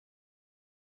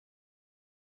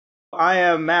I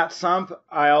am Matt Sump.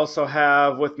 I also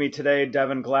have with me today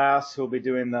Devin Glass, who will be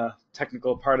doing the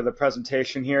technical part of the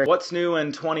presentation here. What's new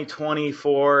in 2020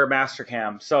 for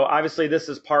Mastercam? So obviously this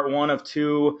is part one of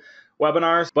two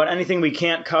webinars, but anything we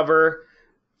can't cover,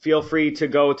 feel free to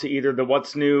go to either the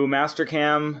What's New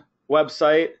Mastercam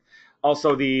website,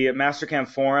 also the Mastercam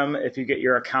forum. If you get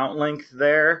your account link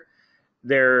there,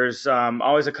 there's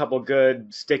always a couple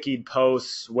good sticky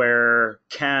posts where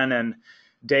Ken and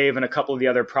Dave and a couple of the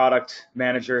other product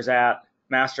managers at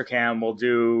Mastercam will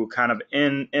do kind of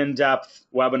in-depth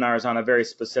webinars on a very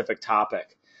specific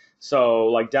topic. So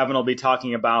like Devin will be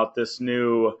talking about this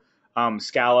new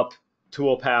scallop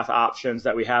toolpath options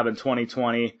that we have in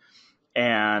 2020,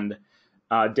 and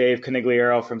Dave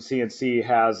Canigliaro from CNC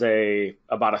has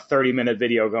about a 30-minute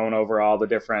video going over all the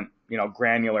different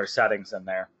granular settings in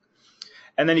there.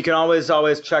 And then you can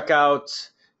always check out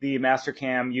the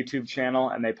Mastercam YouTube channel,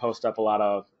 and they post up a lot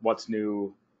of what's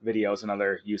new videos and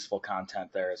other useful content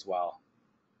there as well.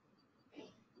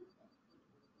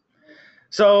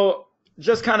 So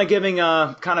just kind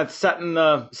of setting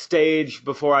the stage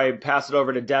before I pass it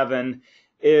over to Devin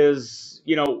is,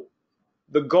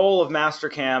 the goal of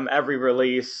Mastercam every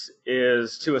release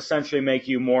is to essentially make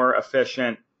you more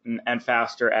efficient and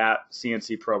faster at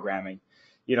CNC programming.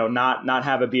 Not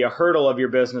have it be a hurdle of your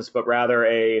business, but rather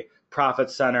a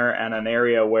profit center and an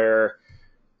area where,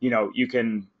 you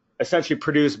can essentially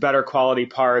produce better quality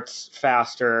parts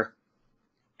faster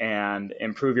and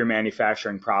improve your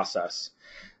manufacturing process.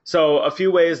 So a few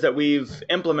ways that we've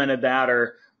implemented that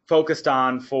or focused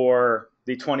on for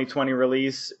the 2020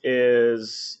 release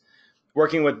is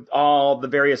working with all the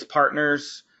various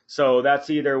partners. So that's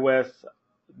either with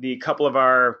the couple of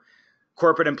our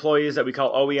corporate employees that we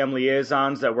call OEM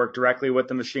liaisons that work directly with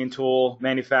the machine tool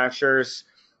manufacturers.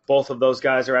 Both of those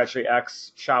guys are actually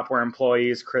ex-ShopWare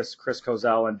employees, Chris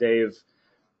Kozel and Dave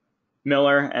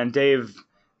Miller. And Dave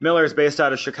Miller is based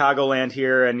out of Chicagoland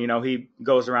here, and he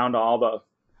goes around to all the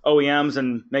OEMs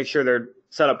and makes sure they're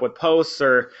set up with posts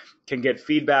or can get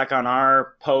feedback on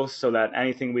our posts so that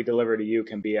anything we deliver to you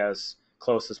can be as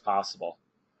close as possible.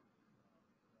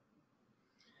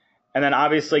 And then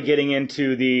obviously getting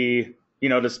into the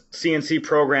CNC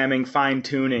programming, fine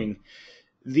tuning.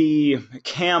 The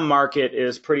CAM market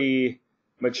is pretty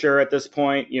mature at this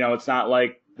point. It's not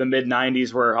like the mid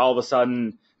 90s where all of a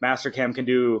sudden Mastercam can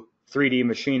do 3D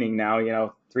machining now.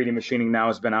 3D machining now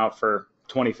has been out for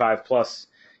 25 plus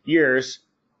years.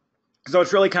 So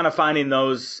it's really kind of finding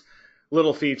those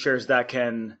little features that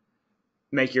can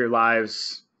make your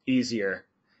lives easier.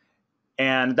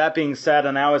 And that being said,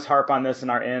 and I always harp on this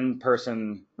in our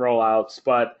in-person rollouts,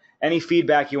 but any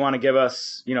feedback you want to give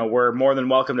us, we're more than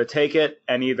welcome to take it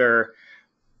and either,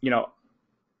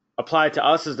 apply it to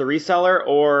us as the reseller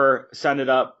or send it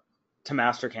up to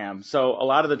Mastercam. So a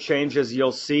lot of the changes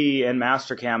you'll see in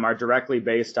Mastercam are directly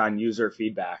based on user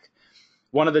feedback.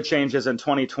 One of the changes in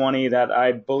 2020 that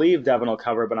I believe Devin will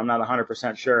cover, but I'm not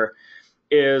 100% sure,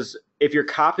 is if you're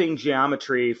copying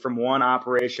geometry from one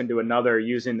operation to another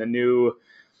using the new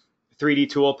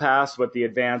 3D toolpath with the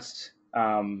advanced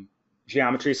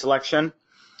geometry selection,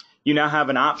 you now have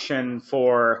an option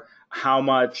for how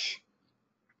much,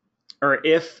 or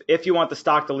if you want the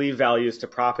stock to leave values to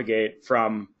propagate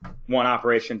from one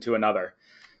operation to another.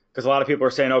 Because a lot of people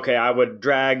are saying, okay, I would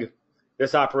drag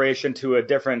this operation to a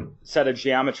different set of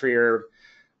geometry or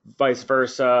vice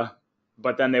versa,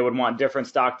 but then they would want different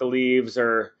stock to leaves,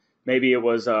 or maybe it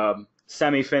was a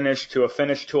semi-finished to a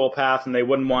finished toolpath and they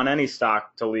wouldn't want any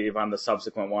stock to leave on the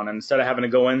subsequent one. And instead of having to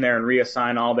go in there and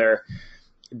reassign all their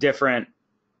different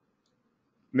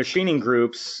machining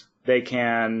groups, they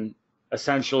can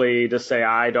essentially just say,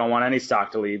 I don't want any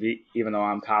stock to leave, even though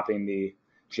I'm copying the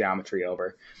geometry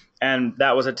over. And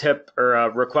that was a tip or a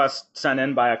request sent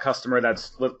in by a customer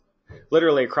that's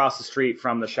literally across the street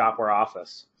from the ShopWare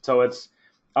office. So it's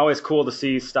always cool to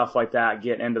see stuff like that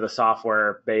get into the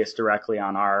software based directly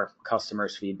on our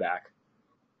customers' feedback.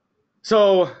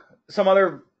 So some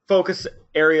other focus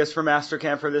areas for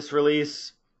Mastercam for this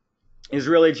release is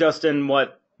really just in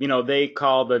what they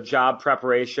call the job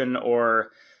preparation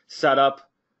or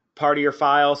setup part of your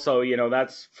file. So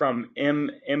that's from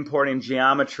importing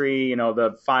geometry.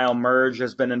 The file merge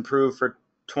has been improved for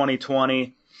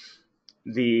 2020.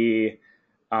 The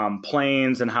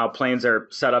planes and how planes are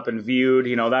set up and viewed,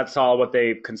 that's all what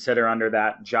they consider under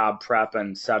that job prep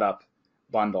and setup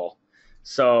bundle.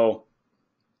 So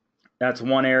that's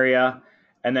one area.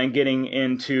 And then getting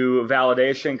into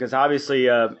validation, because obviously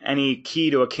any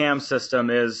key to a CAM system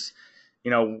is,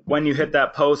 when you hit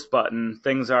that post button,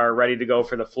 things are ready to go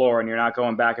for the floor and you're not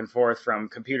going back and forth from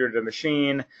computer to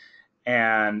machine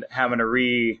and having to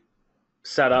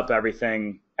set up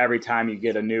everything every time you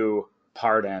get a new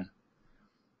part in.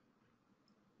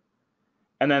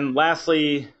 And then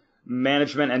lastly,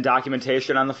 management and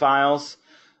documentation on the files.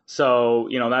 So,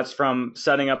 that's from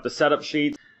setting up the setup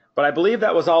sheet. But I believe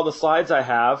that was all the slides I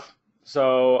have.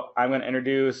 So I'm going to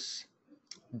introduce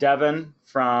Devin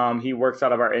he works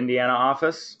out of our Indiana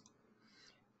office.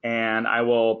 And I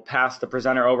will pass the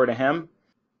presenter over to him.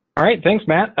 All right, thanks,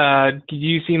 Matt. Did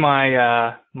you see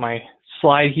my my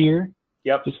slide here?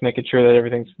 Yep. Just making sure that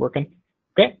everything's working.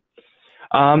 Okay.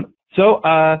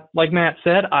 Like Matt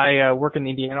said, I work in the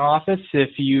Indiana office.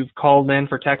 If you've called in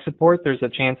for tech support, there's a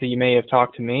chance that you may have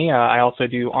talked to me. I also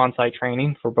do on-site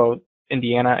training for both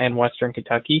Indiana and Western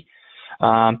Kentucky.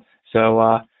 You've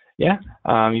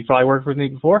probably worked with me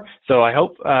before. So I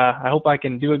hope I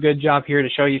can do a good job here to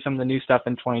show you some of the new stuff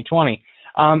in 2020.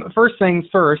 First things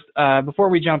first, before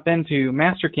we jump into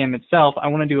Mastercam itself, I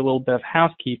want to do a little bit of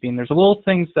housekeeping. There's a little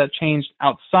things that changed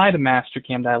outside of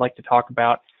Mastercam that I'd like to talk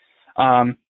about.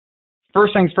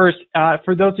 First things first,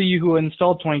 for those of you who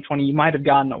installed 2020, you might have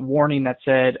gotten a warning that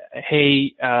said,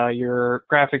 hey, your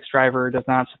graphics driver does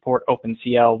not support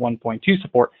OpenCL 1.2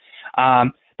 support.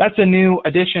 That's a new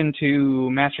addition to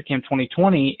Mastercam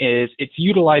 2020. Is it's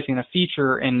utilizing a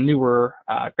feature in newer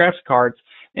graphics cards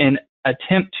in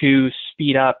attempt to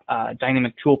speed up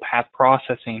dynamic toolpath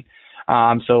processing.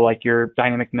 So like your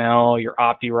dynamic mill, your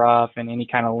OptiRough, and any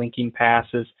kind of linking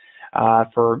passes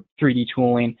for 3D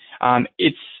tooling.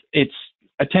 It's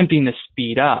attempting to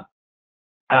speed up.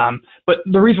 But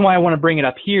the reason why I want to bring it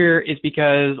up here is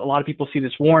because a lot of people see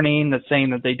this warning that's saying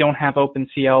that they don't have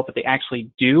OpenCL, but they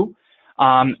actually do.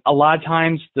 A lot of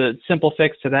times the simple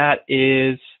fix to that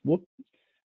is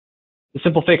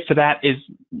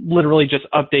literally just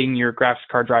updating your graphics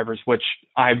card drivers, which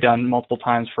I've done multiple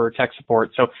times for tech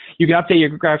support. So you can update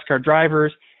your graphics card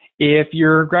drivers. If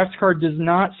your graphics card does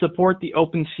not support the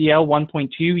OpenCL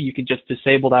 1.2, you can just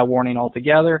disable that warning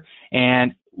altogether,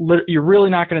 and you're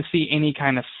really not going to see any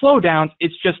kind of slowdowns.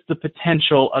 It's just the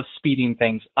potential of speeding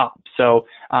things up. So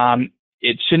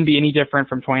it shouldn't be any different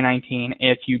from 2019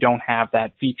 if you don't have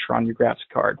that feature on your graphics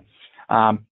card.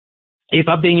 If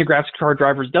updating your graphics card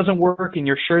drivers doesn't work and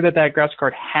you're sure that that graphics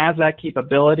card has that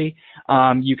capability,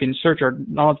 you can search our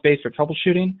knowledge base for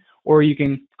troubleshooting, or you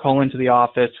can call into the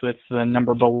office with the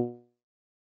number below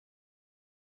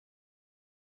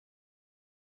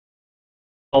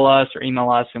us or email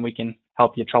us, and we can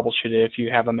help you troubleshoot it if you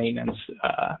have a maintenance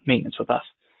with us.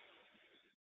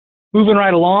 Moving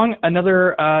right along,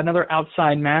 another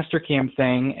outside Mastercam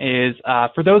thing is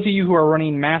for those of you who are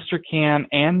running Mastercam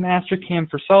and Mastercam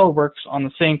for SolidWorks on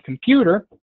the same computer.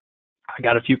 I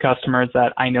got a few customers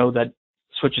that I know that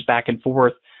switches back and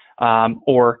forth,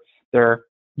 or they're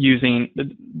using,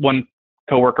 one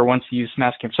coworker wants to use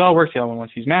Mastercam SolidWorks, the other one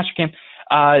wants to use Mastercam.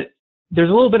 There's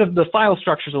a little bit of the file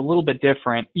structure is a little bit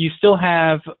different. You still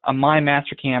have a My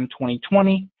Mastercam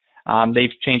 2020. They've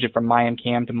changed it from My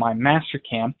MCam to My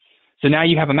Mastercam. So now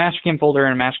you have a Mastercam folder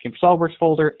and a Mastercam SolidWorks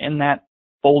folder in that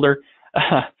folder.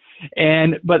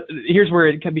 But here's where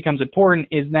it becomes important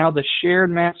is now the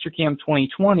shared Mastercam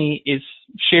 2020 is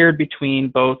shared between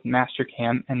both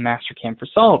Mastercam and Mastercam for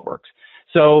SolidWorks.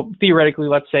 So theoretically,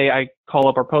 let's say I call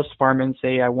up our post department and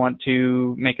say I want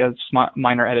to make a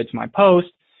minor edit to my post.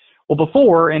 Well,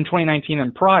 before, in 2019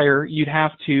 and prior, you'd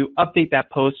have to update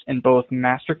that post in both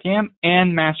Mastercam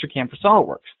and Mastercam for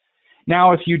SolidWorks.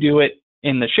 Now, if you do it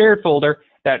in the shared folder,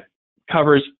 that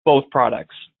covers both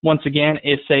products. Once again,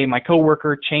 if, say, my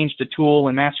coworker changed a tool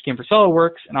in Mastercam for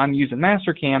SolidWorks and I'm using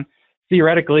Mastercam,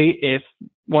 theoretically, if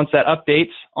once that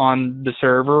updates on the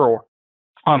server or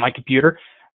on my computer,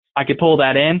 I could pull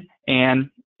that in and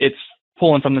it's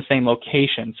pulling from the same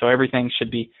location. So everything should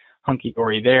be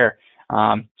hunky-dory there.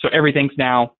 So everything's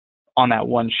now on that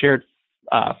one shared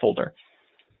folder.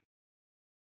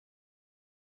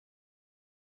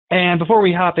 And before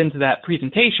we hop into that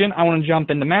presentation, I want to jump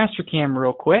into Mastercam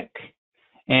real quick.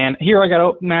 And here I got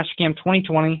open Mastercam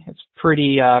 2020. It's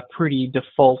pretty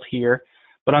default here,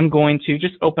 but I'm going to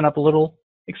just open up a little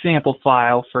example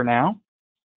file for now.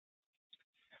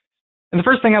 And the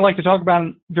first thing I'd like to talk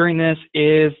about during this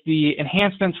is the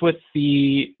enhancements with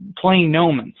the plane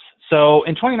nomens. So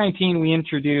in 2019, we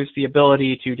introduced the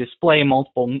ability to display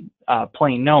multiple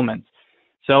plane nomens.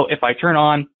 So if I turn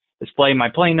on display my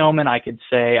plane nomen, I could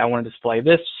say I want to display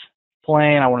this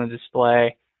plane, I want to display,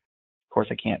 of course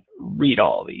I can't read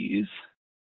all these.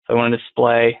 So I want to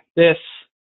display this,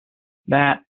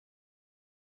 that,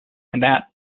 and that.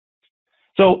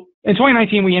 So in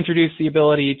 2019, we introduced the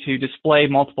ability to display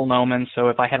multiple nomens. So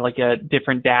if I had like a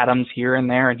different datums here and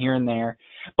there and here and there.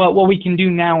 But what we can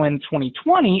do now in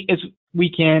 2020 is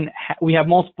we have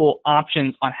multiple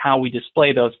options on how we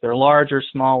display those. If they're larger,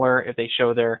 smaller, if they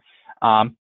show their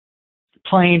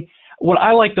plane. What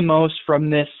I like the most from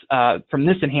this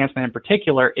enhancement in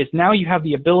particular is now you have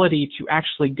the ability to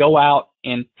actually go out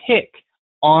and pick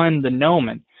on the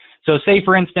gnomon. So say,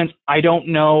 for instance, I don't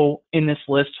know in this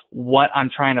list what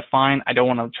I'm trying to find. I don't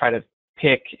want to try to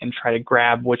pick and try to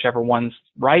grab whichever one's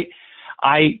right.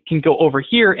 I can go over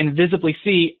here and visibly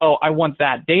see, oh, I want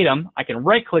that datum. I can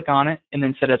right-click on it and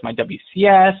then set it as my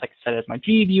WCS. I can set it as my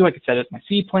G view. I can set it as my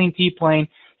C plane, T plane,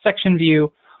 section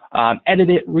view,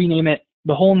 edit it, rename it,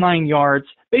 the whole 9 yards.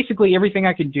 Basically everything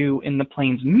I could do in the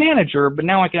planes manager, but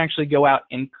now I can actually go out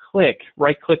and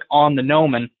right-click on the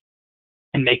gnomon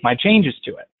and make my changes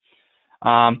to it.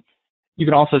 You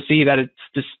can also see that it's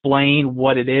displaying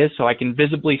what it is, so I can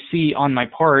visibly see on my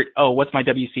part, oh, what's my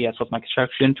WCS, what's my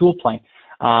construction tool plane.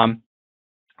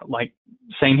 Like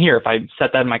same here, if I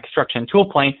set that in my construction tool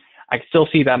plane, I can still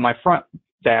see that my front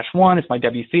 -1 is my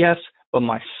WCS, but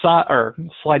my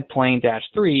slide plane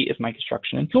 -3 is my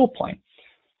construction and tool plane.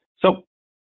 So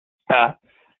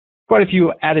quite a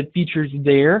few added features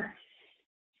there.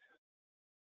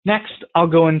 Next, I'll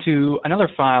go into another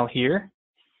file here.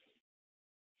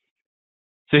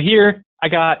 So here I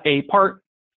got a part.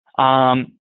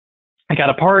 And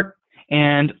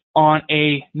on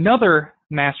another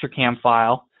Mastercam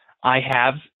file, I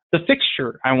have the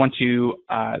fixture. I want to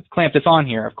clamp this on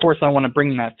here. Of course, I want to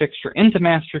bring that fixture into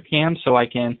Mastercam so I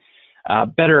can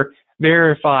better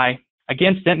verify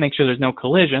against it, make sure there's no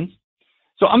collisions.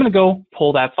 So I'm going to go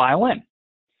pull that file in.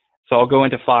 So I'll go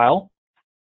into File,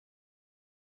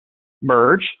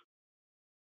 Merge,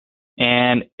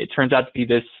 and it turns out to be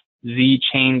this Z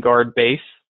chain guard base.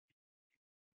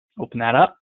 Open that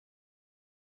up.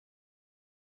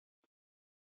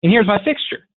 And here's my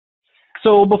fixture.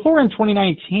 So before in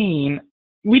 2019,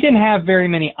 we didn't have very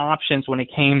many options when it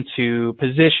came to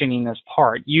positioning this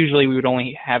part. Usually we would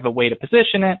only have a way to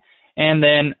position it. And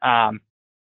then,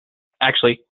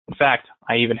 actually, in fact,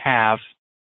 I even have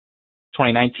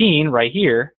 2019 right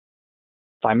here.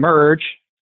 If I merge,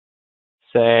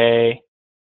 say,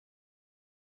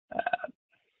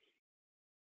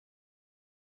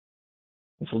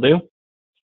 this will do.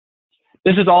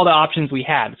 This is all the options we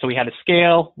had. So we had a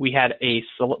scale, we had a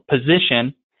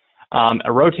position,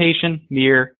 a rotation,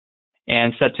 mirror,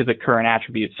 and set to the current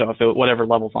attribute. So if it, whatever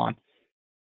level's on.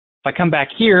 If I come back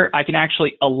here, I can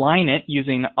actually align it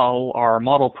using all our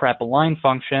model prep align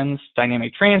functions,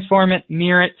 dynamic transform it,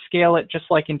 mirror it, scale it, just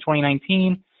like in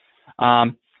 2019.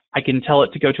 I can tell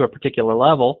it to go to a particular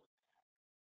level.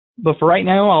 But for right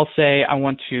now, I'll say I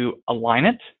want to align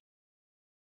it.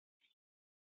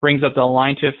 Brings up the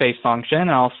align to a face function,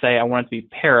 and I'll say I want it to be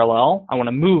parallel. I want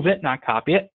to move it, not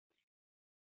copy it.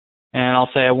 And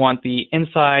I'll say I want the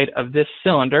inside of this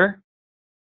cylinder.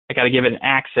 I got to give it an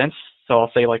accent. So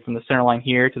I'll say like from the center line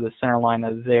here to the center line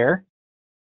of there.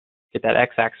 Get that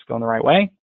x-axis going the right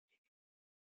way.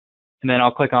 And then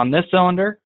I'll click on this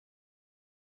cylinder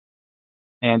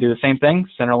and do the same thing,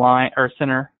 center line or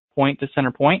center point to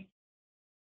center point.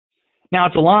 Now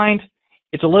it's aligned.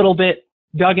 It's a little bit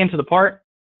dug into the part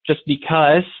just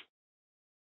because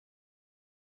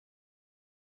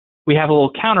we have a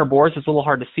little counter bores. It's a little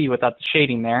hard to see without the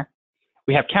shading there.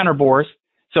 We have counter bores.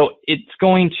 So it's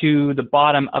going to the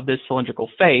bottom of this cylindrical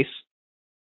face.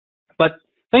 But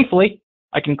thankfully,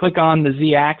 I can click on the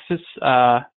Z-axis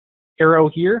arrow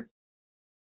here,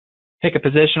 pick a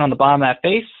position on the bottom of that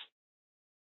face,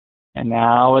 and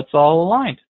now it's all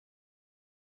aligned.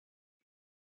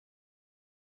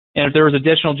 And if there was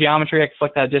additional geometry, I can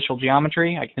select that additional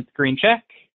geometry. I can hit the green check.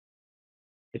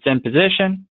 It's in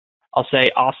position. I'll say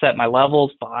offset my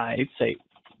levels by, say,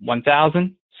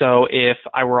 1,000. So if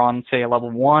I were on, say, a level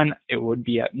 1, it would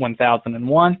be at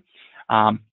 1001.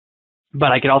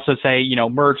 But I could also say, you know,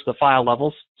 merge the file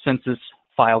levels since this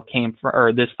file came from,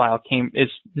 or this file is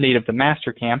native to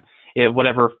Mastercam.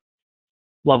 Whatever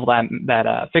level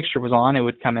that fixture was on, it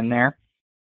would come in there.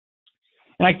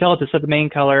 And I can tell it to set the main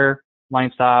color,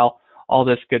 line style, all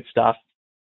this good stuff.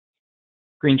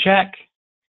 Green check,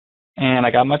 and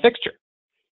I got my fixture.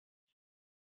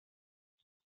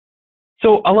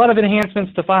 So a lot of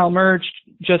enhancements to file merge,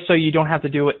 just so you don't have to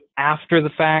do it after the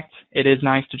fact. It is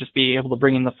nice to just be able to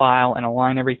bring in the file and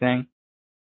align everything.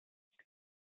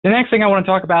 The next thing I want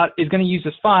to talk about is going to use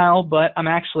this file, but I'm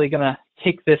actually going to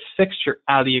take this fixture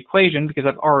out of the equation because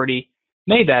I've already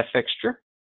made that fixture.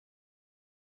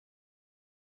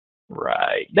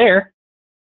 Right there.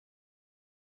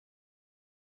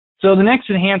 So the next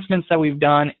enhancements that we've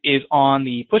done is on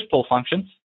the push-pull functions.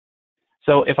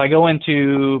 So if I go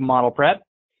into model prep,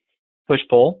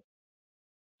 push-pull,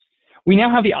 we now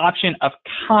have the option of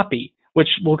copy, which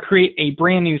will create a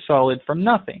brand new solid from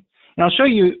nothing. And I'll show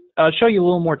you a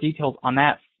little more details on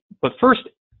that. But first,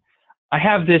 I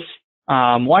have this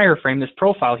wireframe, this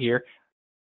profile here.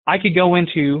 I could go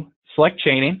into select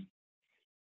chaining,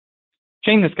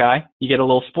 chain this guy. You get a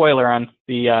little spoiler on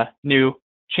the new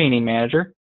chaining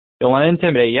manager. Don't want to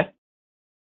intimidate you.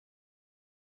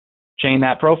 Chain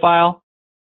that profile.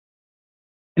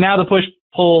 And now the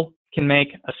push-pull can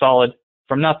make a solid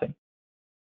from nothing.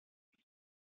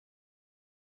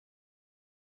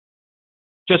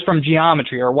 Just from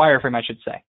geometry, or wireframe, I should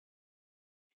say.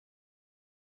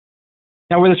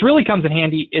 Now, where this really comes in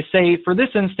handy is, say, for this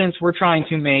instance, we're trying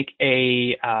to make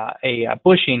a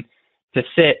bushing to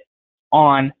sit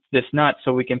on this nut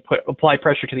so we can apply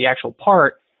pressure to the actual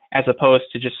part as opposed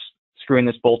to just screwing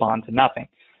this bolt on to nothing.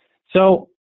 So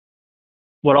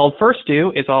what I'll first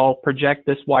do is I'll project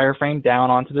this wireframe down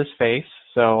onto this face.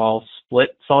 So I'll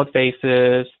split solid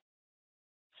faces,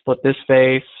 split this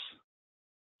face,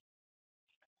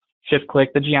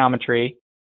 shift-click the geometry.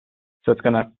 So it's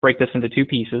going to break this into two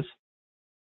pieces.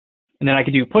 And then I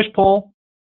could do push-pull,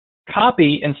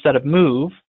 copy instead of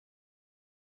move,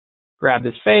 grab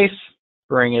this face,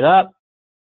 bring it up,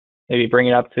 maybe bring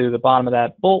it up to the bottom of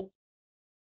that bolt.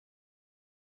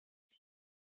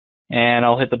 And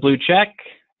I'll hit the blue check,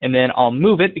 and then I'll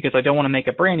move it because I don't want to make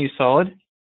a brand new solid.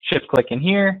 Shift-click in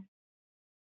here,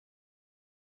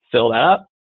 fill that up.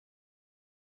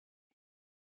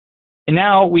 And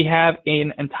now we have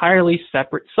an entirely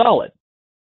separate solid.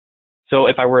 So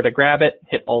if I were to grab it,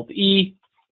 hit Alt-E,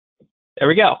 there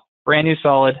we go. Brand new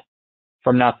solid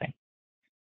from nothing.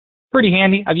 Pretty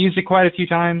handy. I've used it quite a few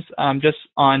times just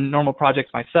on normal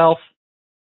projects myself,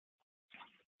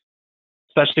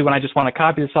 especially when I just want to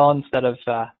copy the solid instead of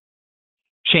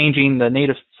changing the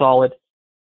native solid.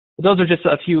 But those are just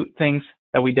a few things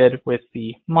that we did with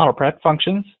the model prep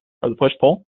functions, or the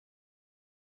push-pull.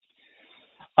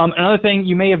 Another thing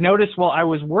you may have noticed while I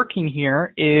was working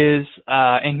here is,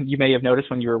 and you may have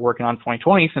noticed when you were working on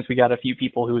 2020, since we got a few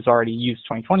people who's already used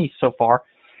 2020 so far,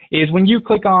 is when you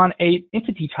click on a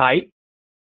entity type,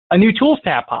 a new Tools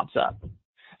tab pops up.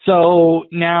 So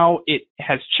now it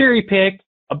has cherry-picked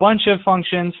a bunch of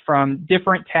functions from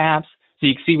different tabs. So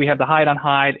you can see we have the hide on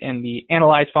hide and the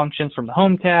analyze functions from the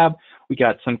Home tab. We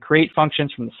got some create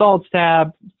functions from the Solids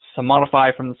tab, some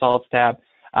modify from the Solids tab,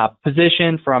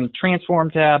 position from transform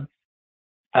tab,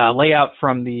 layout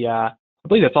from the, I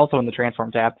believe that's also in the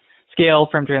transform tab, scale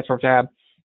from transform tab,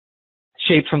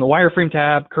 shapes from the wireframe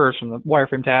tab, curves from the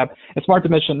wireframe tab, and smart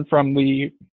dimension from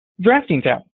the drafting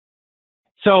tab.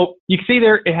 So you can see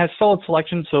there it has solid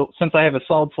selection. So since I have a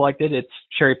solid selected, it's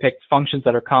cherry-picked functions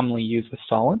that are commonly used with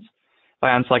solids. If I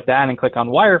unselect that and click on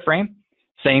wireframe,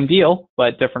 same deal,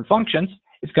 but different functions,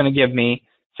 it's going to give me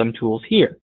some tools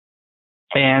here.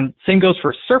 And same goes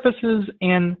for surfaces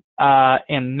and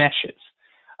meshes.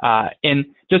 And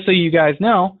just so you guys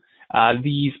know,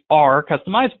 these are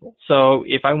customizable. So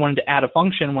if I wanted to add a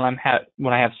function when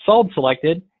I have solid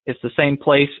selected, it's the same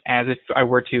place as if I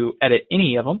were to edit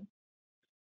any of them.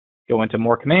 Go into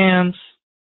more commands.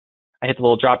 I hit the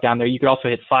little drop down there. You could also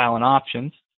hit file and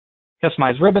options.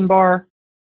 Customize ribbon bar.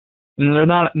 And they're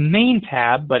not a main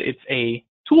tab, but it's a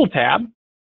tool tab.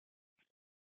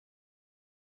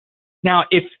 Now,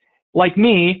 if, like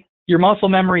me, your muscle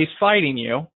memory is fighting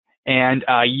you, and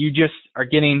you just are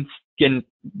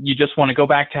you just want to go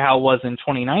back to how it was in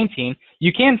 2019,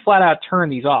 you can flat out turn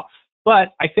these off.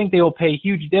 But I think they will pay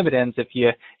huge dividends if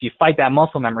you fight that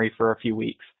muscle memory for a few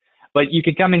weeks. But you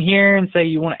could come in here and say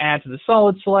you want to add to the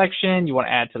solid selection, you want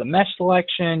to add to the mesh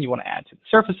selection, you want to add to the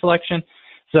surface selection.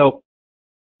 So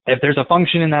if there's a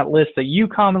function in that list that you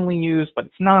commonly use, but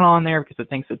it's not on there because it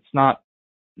thinks it's not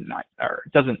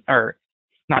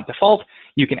default,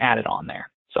 you can add it on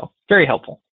there. So very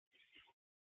helpful.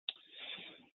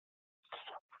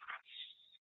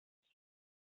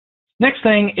 Next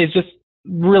thing is just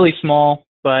really small,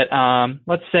 but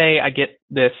let's say I get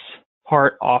this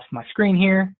part off my screen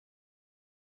here.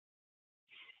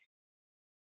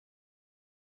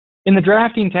 In the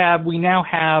drafting tab, we now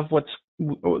have what's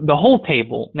the whole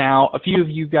table. Now, a few of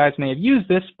you guys may have used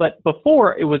this, but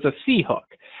before it was a C-hook.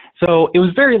 So it was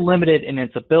very limited in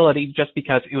its ability just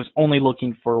because it was only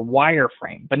looking for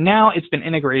wireframe. But now it's been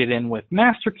integrated in with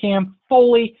Mastercam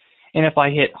fully, and if I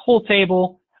hit whole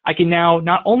table, I can now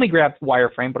not only grab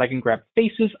wireframe, but I can grab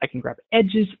faces, I can grab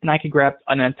edges, and I can grab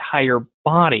an entire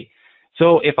body.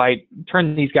 So if I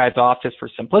turn these guys off just for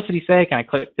simplicity's sake, and I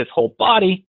click this whole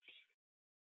body,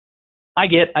 I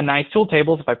get a nice tool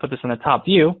table. If I put this in the top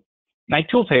view, nice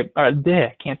tool table,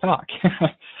 can't talk,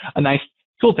 a nice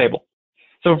tool table.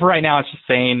 So for right now, it's just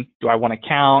saying, do I want to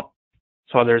count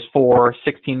So there's 4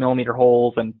 16mm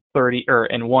holes and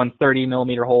one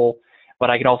 30mm hole. But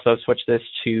I could also switch this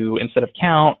to, instead of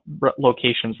count,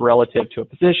 locations relative to a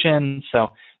position. So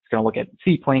it's going to look at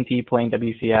C plane, T plane,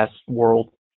 WCS,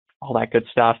 world, all that good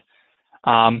stuff,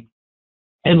 and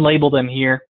label them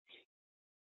here.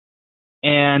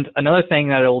 And another thing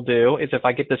that it'll do is if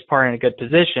I get this part in a good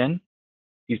position,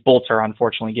 these bolts are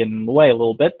unfortunately getting in the way a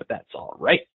little bit, but that's all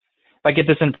right. If I get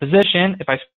this in position, if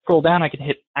I scroll down, I can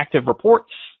hit active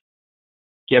reports,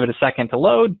 give it a second to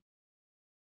load.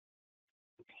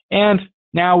 And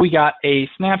now we got a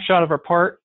snapshot of our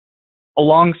part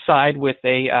alongside with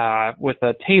a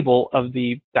table of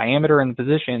the diameter and the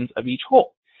positions of each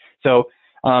hole. So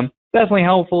definitely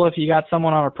helpful if you got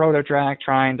someone on a proto track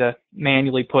trying to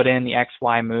manually put in the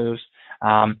XY moves.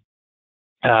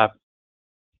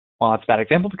 Well, that's a bad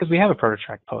example because we have a proto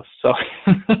track post. So,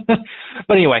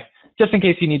 but anyway, just in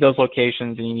case you need those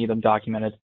locations and you need them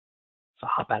documented. So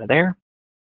hop out of there.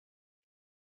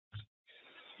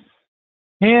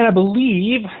 And I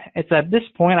believe it's at this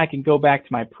point I can go back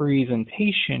to my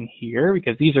presentation here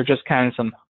because these are just kind of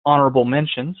some honorable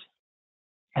mentions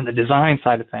and the design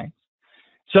side of things.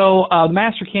 So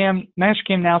Mastercam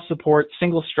now supports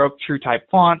single-stroke TrueType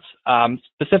fonts.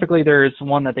 Specifically, there's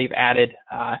one that they've added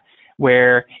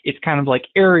where it's kind of like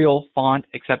Arial font,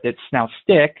 except it's now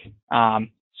stick.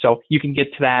 So you can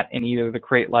get to that in either the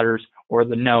Create Letters or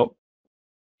the Note.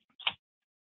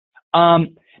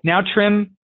 Now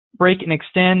trim, break, and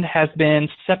extend has been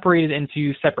separated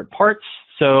into separate parts.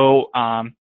 So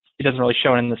it doesn't really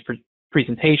show it in this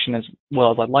presentation as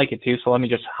well as I'd like it to. So let me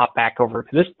just hop back over to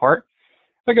this part.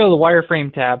 If I go to the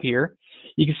wireframe tab here,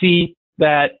 you can see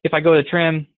that if I go to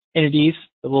trim entities,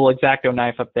 the little X-Acto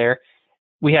knife up there,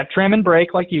 we have trim and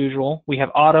break like usual. We have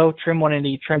auto, trim 1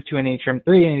 entity, trim 2 entity, trim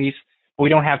 3 entities, but we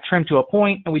don't have trim to a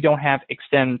point, and we don't have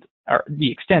extend, or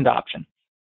the extend option.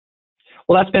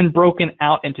 Well, that's been broken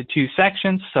out into 2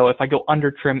 sections. So if I go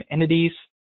under trim entities,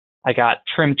 I got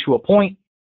trim to a point.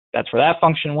 That's where that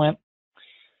function went.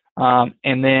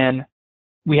 And then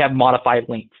we have modify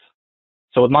length.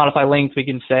 So with modify length, we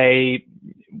can say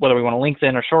whether we want to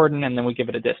lengthen or shorten, and then we give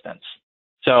it a distance.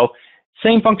 So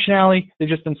same functionality, they've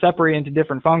just been separated into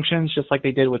different functions, just like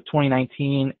they did with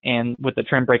 2019 and with the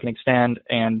trim, break, and extend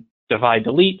and divide,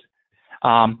 delete.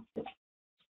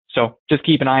 So just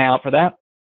keep an eye out for that.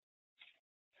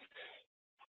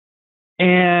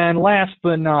 And last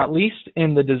but not least,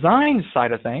 in the design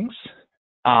side of things,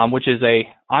 which is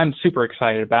I'm super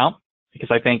excited about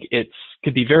because I think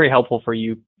could be very helpful for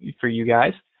you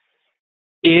guys,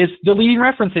 is deleting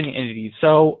referencing entities.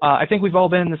 So I think we've all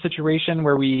been in the situation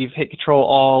where we've hit Control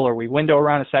All or we window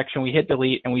around a section, we hit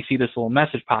delete, and we see this little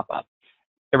message pop up.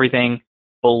 Everything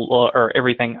below or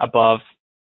everything above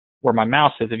where my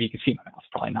mouse is. If you can see my mouse,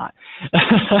 probably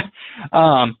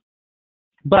not.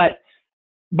 But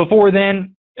before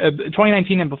then,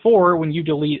 2019 and before, when you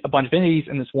delete a bunch of entities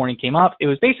and this warning came up, it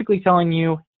was basically telling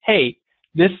you, hey,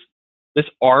 this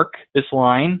arc, this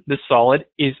line, this solid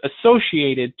is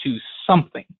associated to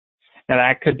something. Now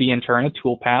that could be in turn a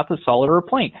toolpath, a solid, or a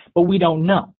plane, but we don't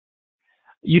know.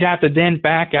 You'd have to then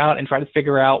back out and try to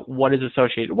figure out what is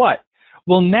associated what.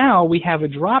 Well, now we have a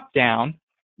drop down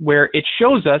where it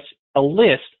shows us a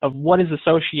list of what is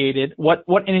associated, what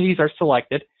entities are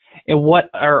selected, and what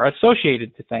are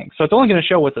associated to things. So it's only going to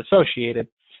show what's associated.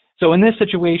 So in this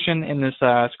situation, in this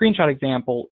screenshot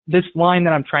example, this line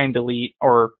that I'm trying to delete,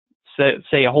 or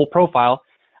say a whole profile,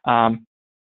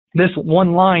 this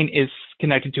one line is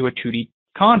connected to a 2D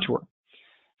contour.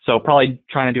 So probably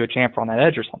trying to do a chamfer on that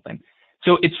edge or something.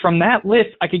 So it's from that list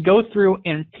I could go through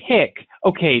and pick,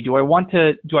 okay, do I want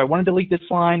to delete this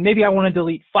line? Maybe I want to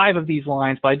delete 5 of these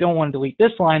lines, but I don't want to delete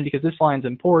this line because this line is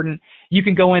important. You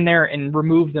can go in there and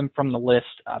remove them from the list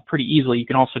pretty easily. You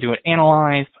can also do it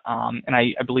analyze, and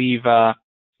I believe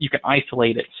you can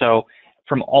isolate it. So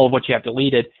from all of what you have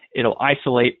deleted, it'll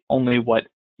isolate only what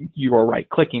you are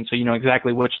right-clicking, so you know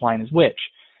exactly which line is which.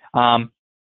 So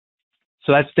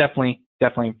that's definitely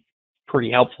pretty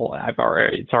helpful.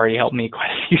 It's already helped me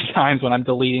quite a few times when I'm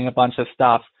deleting a bunch of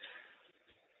stuff.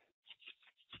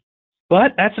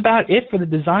 But that's about it for the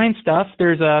design stuff.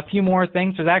 There's a few more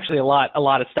things. There's actually a lot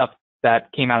of stuff that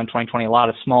came out in 2020. A lot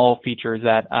of small features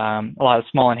that, a lot of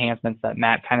small enhancements that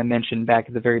Matt kind of mentioned back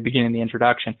at the very beginning of the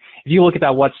introduction. If you look at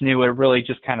that what's new, it really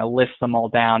just kind of lists them all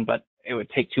down, but it would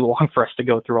take too long for us to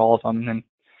go through all of them. And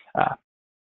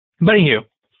but anywho.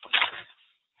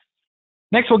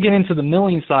 Next, we'll get into the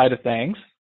milling side of things.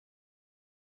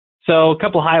 So a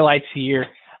couple highlights here.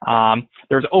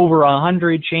 There's over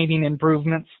 100 chaining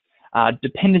improvements,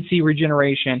 dependency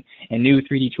regeneration, and new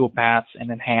 3D toolpaths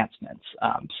and enhancements.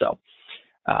 So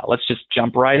let's just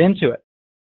jump right into it.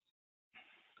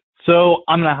 So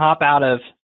I'm going to hop out of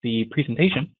the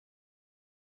presentation,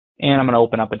 and I'm going to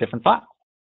open up a different file.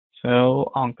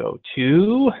 So I'll go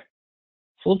to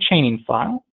this little chaining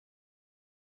file.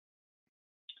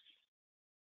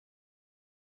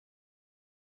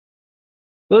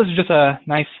 So this is just a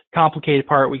nice complicated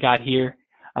part we got here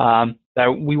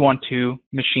that we want to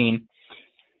machine.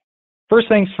 First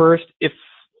things first, if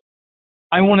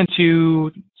I wanted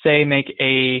to, say, make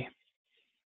a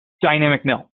dynamic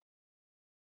mill,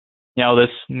 you know, this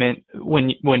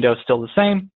window is still the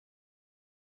same.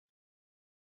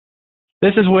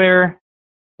 This is where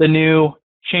the new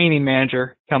chaining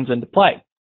manager comes into play.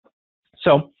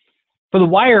 So for the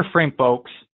wireframe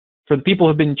folks, for the people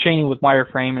who've been chaining with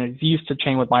wireframe and is used to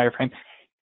chaining with wireframe,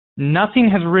 nothing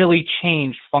has really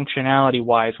changed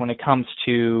functionality-wise when it comes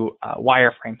to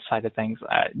wireframe side of things.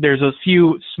 There's a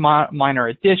few minor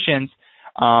additions,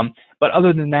 but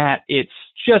other than that, it's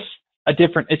just a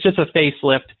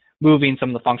facelift, moving some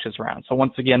of the functions around. So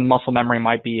once again, muscle memory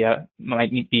might be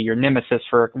your nemesis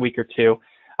for a week or two,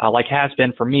 like has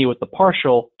been for me with the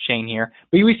partial chain here.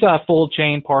 But we still have full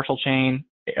chain, partial chain,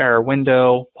 or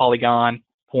window, polygon,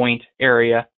 point,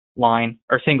 area, line,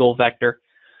 or single vector.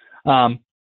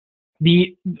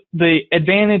 The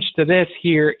advantage to this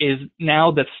here is now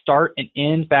the start and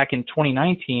end back in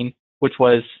 2019, which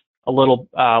was a little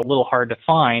hard to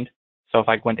find. So if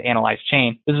I went to analyze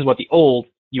chain, this is what the old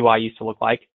UI used to look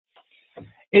like.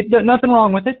 Nothing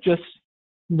wrong with it, just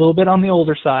a little bit on the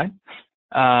older side.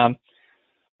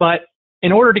 But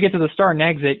in order to get to the start and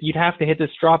exit, you'd have to hit this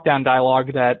drop-down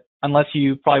dialog that, unless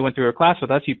you probably went through a class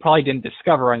with us, you probably didn't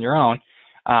discover on your own.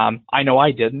 I know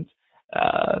I didn't.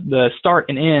 The start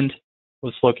and end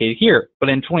was located here. But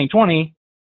in 2020,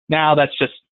 now that's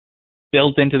just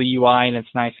built into the UI and it's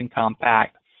nice and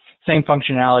compact. Same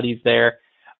functionalities there.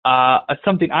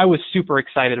 Something I was super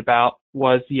excited about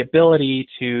was the ability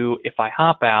to, if I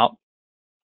hop out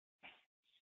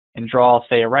and draw,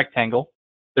 say, a rectangle,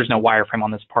 there's no wireframe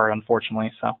on this part, unfortunately,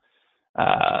 so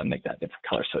make that a different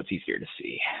color so it's easier to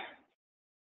see.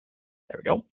 There we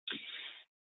go.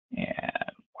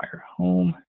 And wire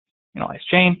home, analyze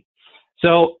chain.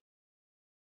 So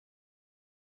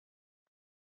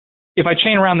if I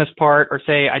chain around this part, or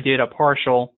say I did a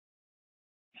partial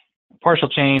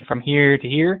chain from here to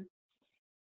here,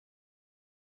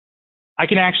 I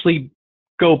can actually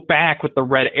go back with the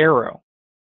red arrow.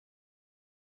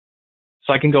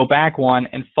 So I can go back one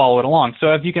and follow it along.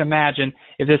 So if you can imagine,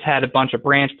 if this had a bunch of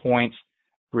branch points,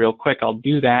 real quick, I'll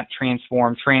do that.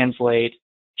 Transform, translate,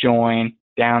 join,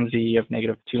 down Z of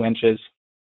 -2 inches.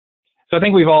 So I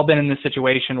think we've all been in this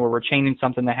situation where we're chaining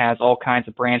something that has all kinds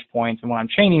of branch points. And when I'm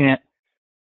chaining it,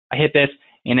 I hit this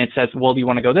and it says, well, do you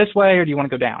want to go this way or do you want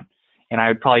to go down? And I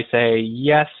would probably say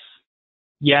yes,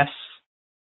 yes.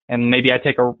 And maybe I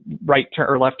take a right turn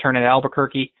or left turn at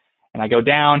Albuquerque and I go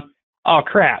down. Oh,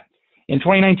 crap. In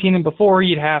 2019 and before,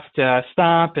 you'd have to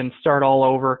stop and start all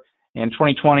over. In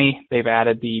 2020, they've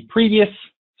added the previous,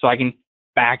 so I can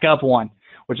back up one,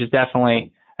 which is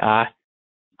definitely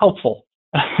helpful.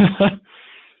 So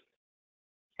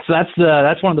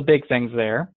that's one of the big things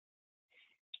there.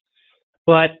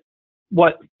 But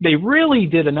what they really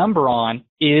did a number on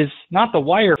is not the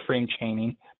wireframe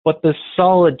chaining, but the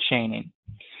solid chaining.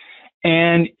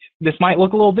 And this might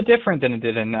look a little bit different than it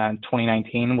did in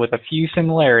 2019 with a few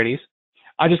similarities.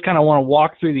 I just kind of want to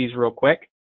walk through these real quick.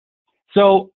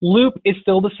 So loop is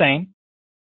still the same.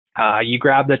 You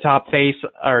grab the top face,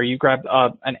 or you grab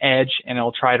an edge, and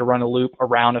it'll try to run a loop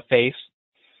around a face.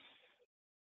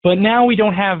 But now we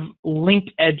don't have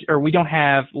linked edge, or we don't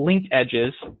have linked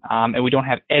edges, and we don't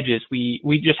have edges.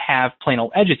 We just have plain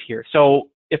old edges here. So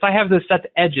if I have this set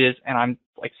to edges, and I'm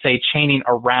like say chaining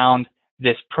around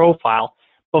this profile,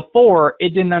 before it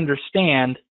didn't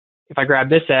understand. If I grab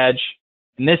this edge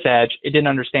and this edge, it didn't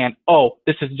understand. Oh,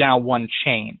 this is now one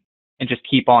chain, and just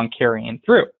keep on carrying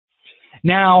through.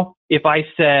 Now, if I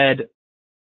said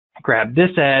grab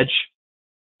this edge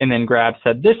and then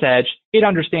said this edge, it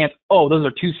understands, oh, those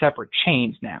are two separate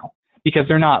chains now because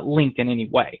they're not linked in any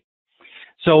way.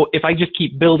 So if I just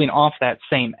keep building off that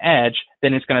same edge,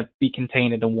 then it's going to be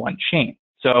contained into one chain.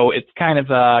 So it's kind of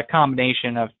a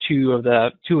combination of two of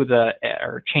the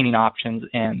chaining options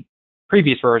in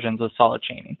previous versions of solid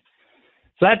chaining.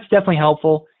 So that's definitely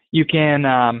helpful. You can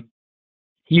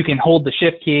hold the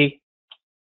shift key,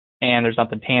 and there's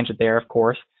nothing tangent there, of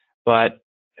course, but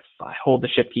if I hold the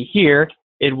shift key here,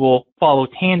 it will follow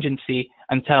tangency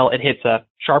until it hits a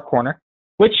sharp corner,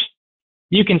 which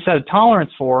you can set a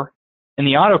tolerance for in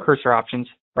the auto cursor options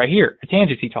right here, a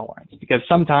tangency tolerance, because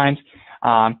sometimes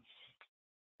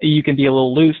you can be a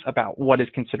little loose about what is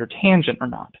considered tangent or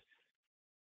not.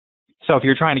 So if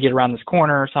you're trying to get around this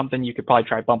corner or something, you could probably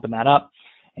try bumping that up,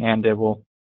 and it will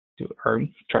do, or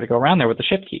try to go around there with the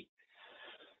shift key.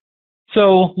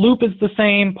 So loop is the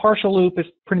same, partial loop is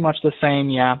pretty much the same,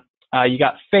 yeah. You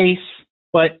got face,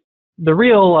 but the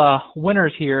real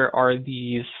winners here are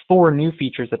these 4 new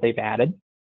features that they've added.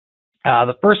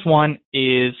 The first one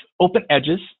is open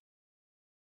edges.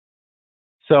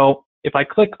 So if I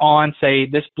click on, say,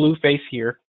 this blue face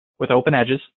here with open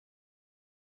edges,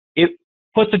 it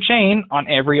puts a chain on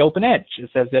every open edge. It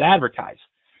says it advertised.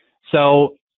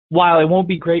 So while it won't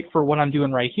be great for what I'm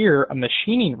doing right here, a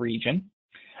machining region,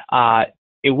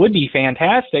 it would be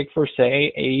fantastic for,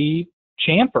 say, a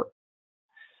chamfer,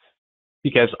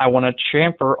 because I want to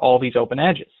chamfer all these open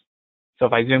edges. So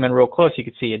if I zoom in real close, you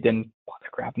can see it didn't bother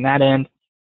grabbing that end.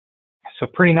 So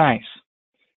pretty nice.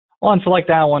 I'll unselect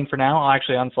that one for now. I'll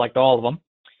actually unselect all of them.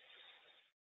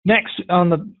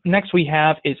 Next we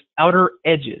have is outer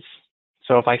edges.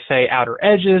 So if I say outer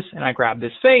edges and I grab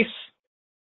this face,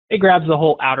 it grabs the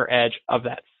whole outer edge of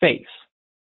that face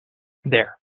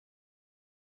there.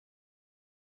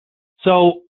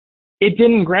 So it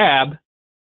didn't grab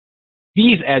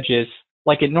these edges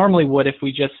like it normally would if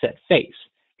we just set face.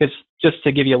 Because just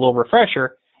to give you a little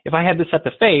refresher, if I had this set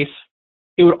to face,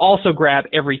 it would also grab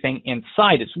everything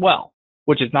inside as well,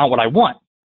 which is not what I want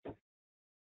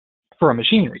for a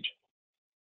machining region.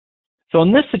 So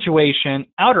in this situation,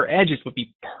 outer edges would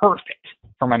be perfect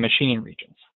for my machining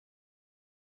regions.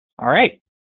 All right.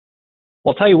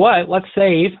 Well, I'll tell you what, let's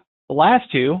save the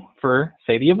last 2 for,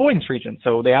 say, the avoidance region.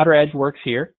 So the outer edge works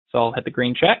here. So I'll hit the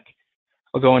green check.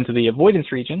 I'll go into the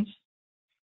avoidance regions.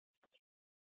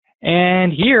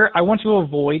 And here, I want to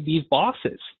avoid these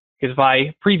bosses. Because if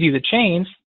I preview the chains,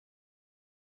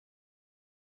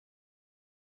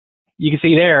 you can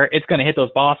see there, it's going to hit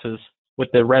those bosses with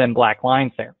the red and black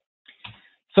lines there.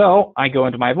 So I go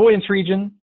into my avoidance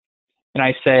region, and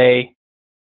I say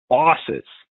bosses.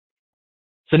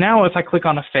 So now if I click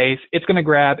on a face, it's going to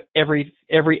grab every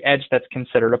edge that's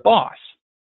considered a boss.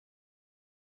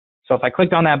 So if I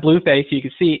clicked on that blue face, you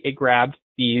can see it grabbed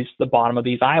the bottom of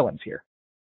these islands here.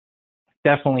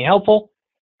 Definitely helpful.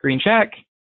 Green check.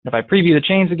 If I preview the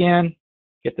chains again,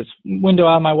 get this window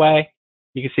out of my way,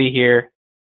 you can see here,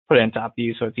 put it in top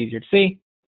view so it's easier to see.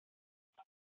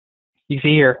 You can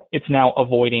see here, it's now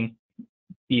avoiding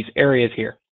these areas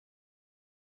here.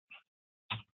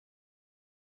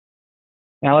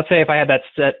 Now let's say if I had that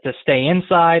set to stay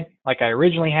inside, like I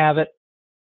originally have it,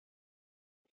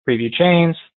 preview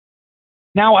chains.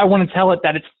 Now I want to tell it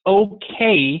that it's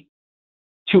okay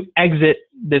to exit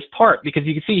this part, because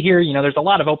you can see here, there's a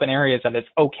lot of open areas that it's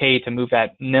okay to move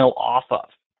that nil off of.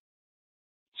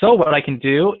 So what I can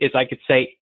do is I could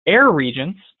say air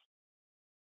regions,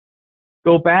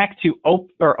 go back to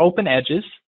open edges,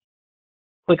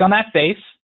 click on that face.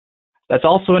 That's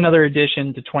also another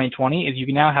addition to 2020 is you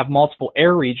can now have multiple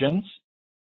air regions.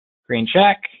 Green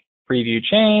check, preview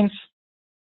chains,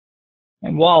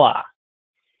 and voila.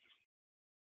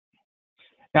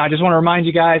 Now I just want to remind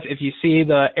you guys, if you see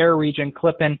the air region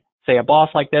clipping, say a boss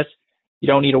like this, you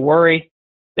don't need to worry.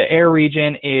 The air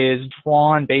region is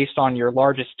drawn based on your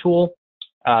largest tool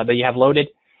that you have loaded,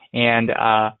 and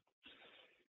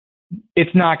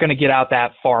it's not going to get out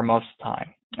that far most of the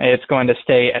time. It's going to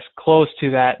stay as close to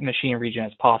that machine region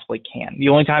as possibly can. The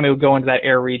only time it would go into that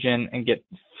air region and get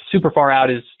super far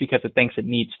out is because it thinks it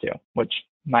needs to, which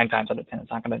 9 times out of 10 it's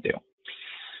not going to do.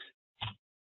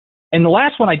 And the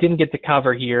last one I didn't get to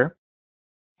cover here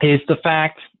is the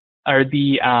fact, or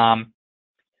the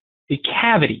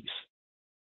cavities.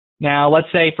 Now,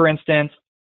 let's say, for instance,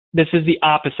 this is the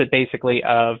opposite, basically,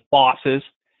 of bosses.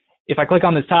 If I click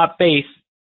on the top face,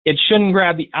 it shouldn't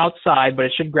grab the outside, but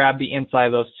it should grab the inside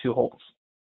of those 2 holes.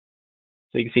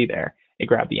 So you can see there, it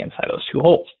grabbed the inside of those 2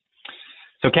 holes.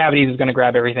 So cavities is going to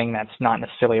grab everything that's not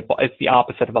necessarily it's the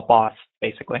opposite of a boss,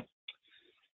 basically.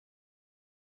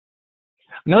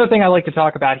 Another thing I like to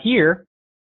talk about here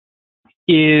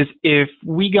is if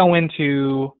we go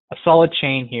into a solid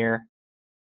chain here,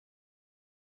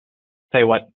 tell you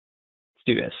what, let's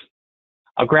do this.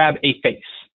 I'll grab a face.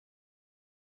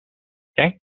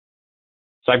 Okay?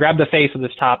 So I grab the face of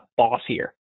this top boss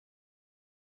here.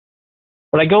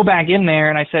 But I go back in there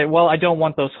and I say, well, I don't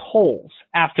want those holes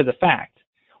after the fact.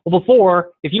 Well,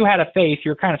 before, if you had a face,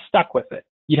 you're kind of stuck with it.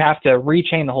 You'd have to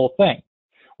rechain the whole thing.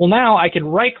 Well, now I can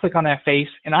right-click on that face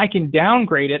and I can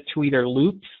downgrade it to either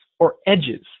loops or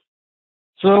edges.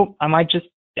 So I might just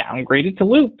downgrade it to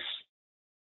loops.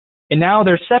 And now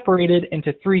they're separated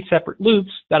into 3 separate loops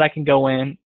that I can go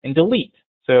in and delete.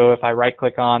 So if I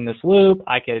right-click on this loop,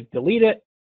 I could delete it.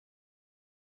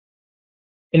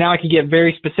 And now I can get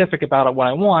very specific about what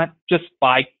I want just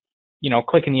by,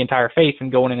 clicking the entire face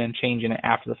and going in and changing it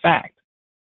after the fact.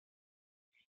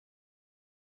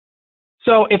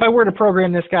 So if I were to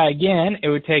program this guy again, it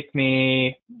would take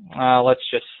me, let's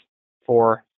just,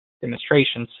 for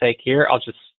demonstration's sake here, I'll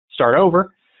just start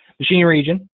over. Machine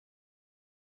region,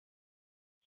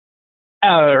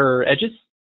 outer edges,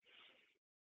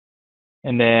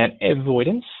 and then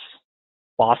avoidance,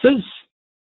 bosses,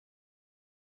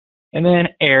 and then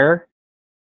air,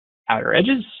 outer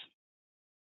edges,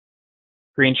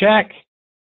 green check.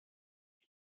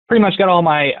 Pretty much got all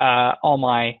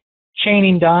my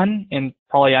chaining done in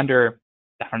probably under,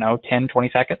 I don't know, 10, 20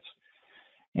 seconds.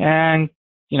 And,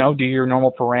 do your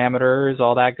normal parameters,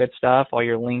 all that good stuff, all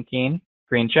your linking,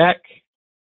 green check,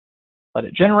 let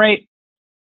it generate,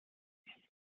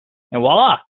 and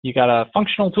voila, you got a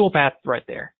functional toolpath right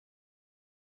there.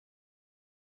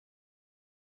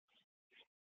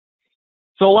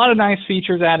 So a lot of nice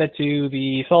features added to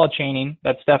the solid chaining.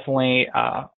 That's definitely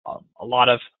a lot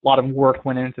of work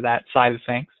went into that side of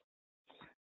things.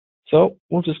 So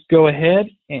we'll just go ahead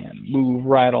and move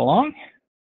right along.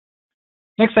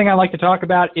 Next thing I'd like to talk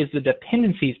about is the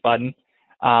dependencies button.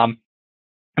 Let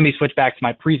me switch back to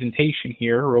my presentation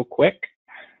here real quick.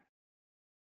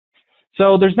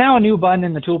 So there's now a new button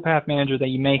in the Toolpath Manager that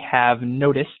you may have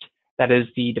noticed. That is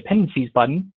the dependencies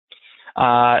button.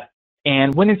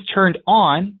 And when it's turned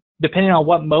on, depending on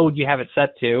what mode you have it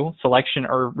set to, selection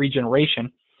or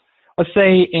regeneration, let's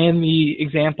say in the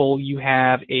example you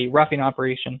have a roughing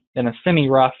operation, then a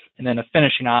semi-rough, and then a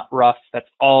finishing rough that's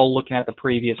all looking at the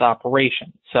previous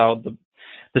operation. So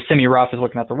the semi-rough is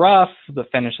looking at the rough, the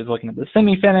finish is looking at the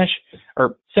semi-finish,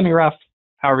 or semi-rough,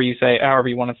 however you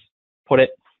want to put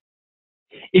it.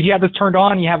 If you have this turned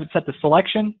on, you have it set to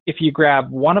selection. If you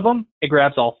grab one of them, it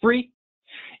grabs all three.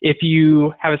 If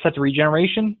you have it set to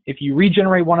regeneration, if you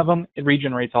regenerate one of them, it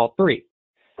regenerates all three.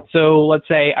 So let's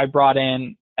say I brought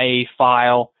in a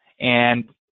file and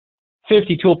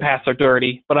 50 toolpaths are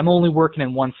dirty, but I'm only working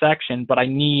in one section, but I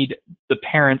need the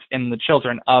parents and the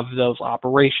children of those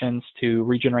operations to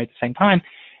regenerate at the same time.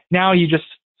 Now you just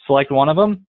select one of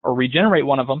them or regenerate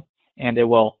one of them, and it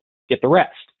will get the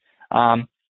rest.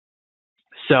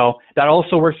 So that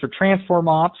also works for transform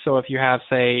ops. So if you have,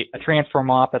 say, a transform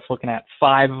op that's looking at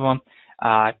 5 of them,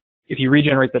 if you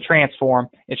regenerate the transform,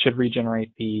 it should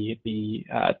regenerate the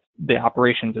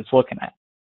operations it's looking at.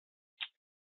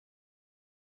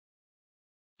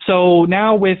 So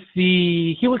now with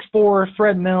the helix bore,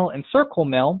 thread mill, and circle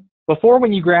mill, before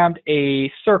when you grabbed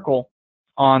a circle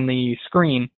on the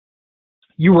screen,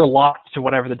 you were locked to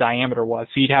whatever the diameter was.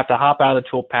 So you'd have to hop out of the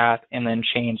toolpath and then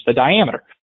change the diameter.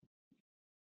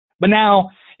 But now,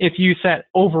 if you set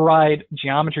override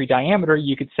geometry diameter,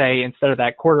 you could say instead of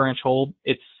that 1/4 inch hole,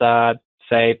 it's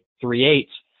say 3/8,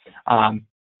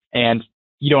 and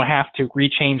you don't have to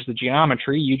rechange the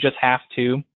geometry. You just have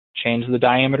to change the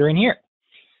diameter in here.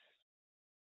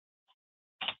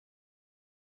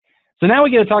 So now we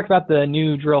get to talk about the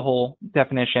new drill hole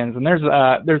definitions, and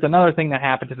there's another thing that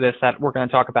happened to this that we're going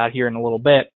to talk about here in a little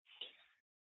bit.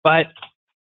 But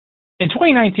in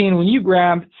 2019, when you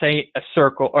grabbed, say, a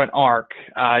circle or an arc,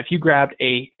 if you grabbed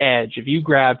a edge, if you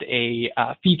grabbed a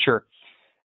feature,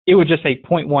 it would just say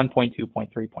 0.1, 0.2,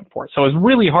 0.3, 0.4. So it was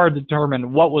really hard to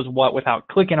determine what was what without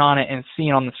clicking on it and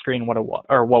seeing on the screen what it was,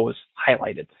 or what was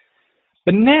highlighted.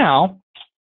 But now,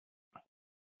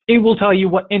 it will tell you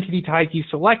what entity type you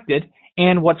selected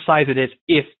and what size it is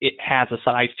if it has a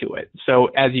size to it. So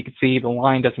as you can see, the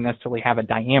line doesn't necessarily have a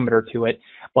diameter to it,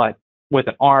 but with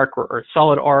an arc or a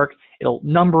solid arc, it'll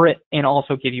number it and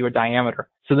also give you a diameter.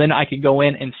 So then I could go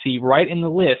in and see right in the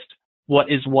list what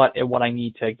is what and what I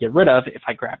need to get rid of if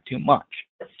I grab too much.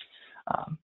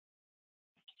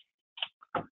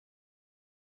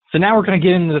 So now we're going to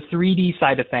get into the 3D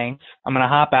side of things. I'm going to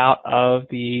hop out of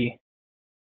the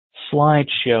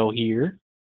slideshow here.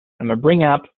 I'm going to bring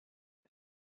up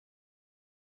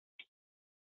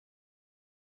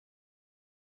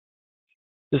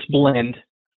this blend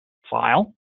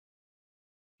file.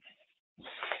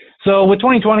 So with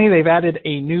 2020, they've added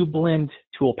a new blend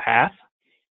toolpath.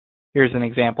 Here's an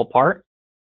example part.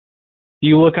 If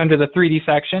you look under the 3D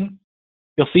section,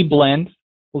 you'll see blend.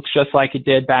 Looks just like it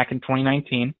did back in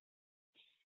 2019.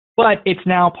 But it's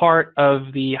now part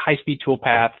of the high-speed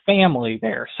toolpath family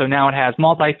there. So now it has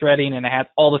multi-threading and it has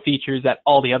all the features that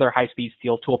all the other high-speed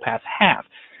steel toolpaths have.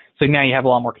 So now you have a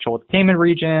lot more control with containment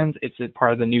regions. It's a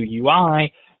part of the new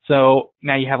UI. So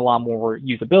now you have a lot more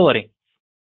usability.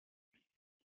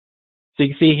 So you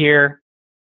can see here,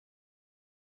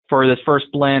 for this first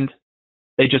blend,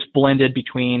 they just blended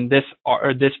between this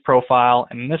profile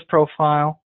and this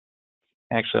profile.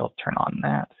 Actually, I'll turn on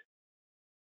that.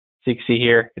 So you can see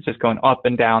here, it's just going up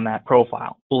and down that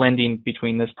profile, blending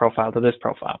between this profile to this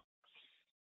profile.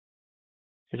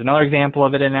 Here's another example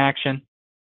of it in action.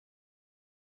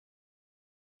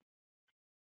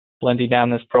 Blending down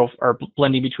this or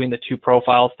blending between the two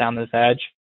profiles down this edge.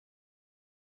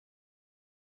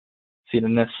 See it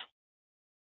in this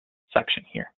section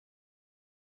here.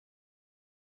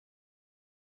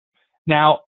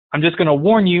 Now, I'm just going to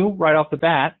warn you right off the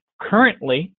bat.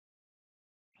 Currently,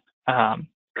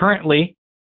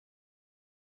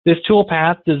 this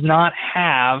toolpath does not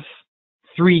have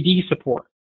 3D support.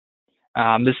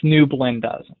 This new blend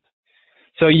doesn't.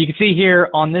 So you can see here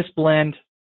on this blend,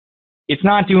 it's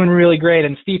not doing really great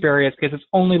in steep areas because it's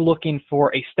only looking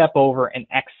for a step over an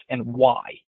X and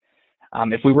Y.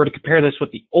 If we were to compare this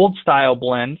with the old style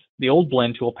blend, the old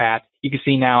blend toolpath, you can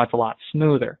see now it's a lot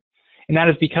smoother. And that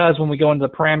is because when we go into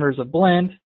the parameters of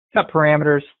blend, cut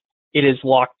parameters, it is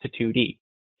locked to 2D.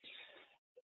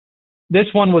 This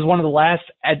one was one of the last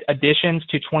additions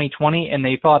to 2020, and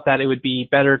they thought that it would be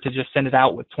better to just send it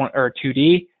out with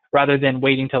 2D rather than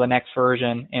waiting till the next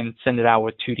version and send it out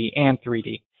with 2D and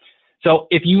 3D. So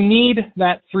if you need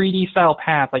that 3D style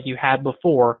path like you had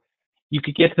before, you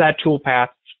could get to that toolpath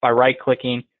by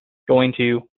right-clicking, going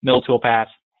to Mill Toolpath,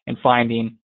 and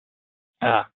finding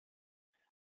the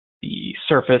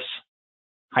surface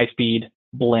high-speed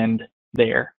blend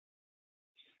there.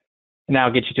 And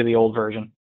that'll get you to the old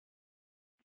version.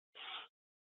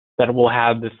 That will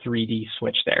have the 3D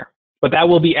switch there. But that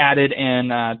will be added in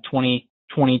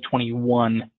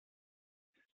 2021.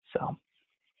 So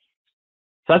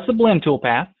that's the blend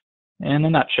toolpath in a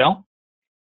nutshell.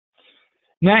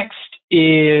 Next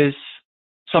is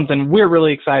something we're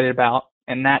really excited about,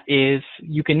 and that is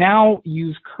you can now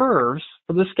use curves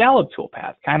for the scallop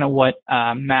toolpath, kind of what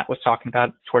Matt was talking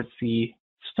about towards the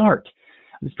start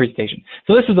of this presentation.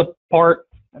 So this is a part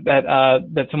that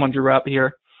that someone drew up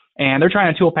here, and they're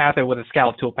trying to toolpath it with a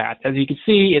scallop toolpath. As you can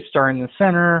see, it's starting in the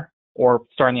center or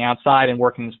starting the outside and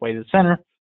working its way to the center.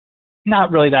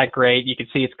 Not really that great. You can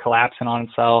see it's collapsing on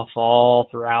itself all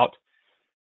throughout.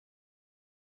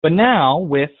 But now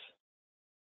with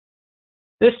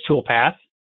this toolpath,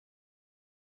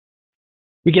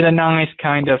 we get a nice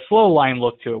kind of flow line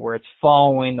look to it where it's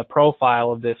following the profile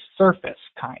of this surface,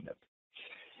 kind of.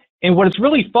 And what it's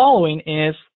really following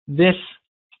is this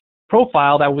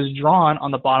profile that was drawn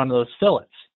on the bottom of those fillets.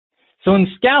 So in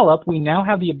Scallop, we now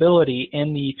have the ability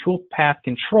in the toolpath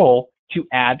control to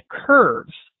add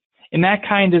curves. And that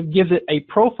kind of gives it a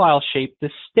profile shape to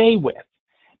stay with.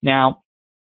 Now,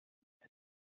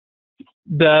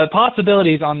 the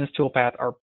possibilities on this toolpath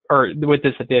are, or with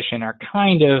this addition, are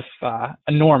kind of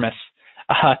enormous.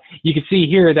 You can see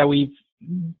here that we've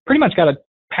pretty much got a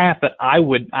path that I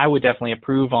would definitely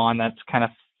approve on, that's kind of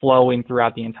flowing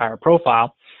throughout the entire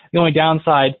profile. The only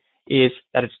downside is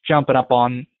that it's jumping up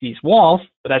on these walls,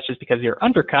 but that's just because they're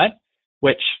undercut,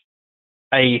 which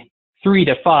a 3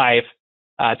 to 5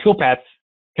 toolpath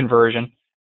conversion,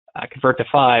 convert to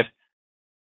 5,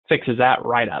 fixes that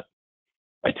right up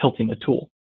by tilting the tool.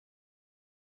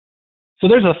 So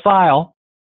there's a file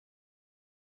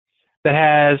that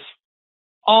has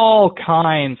all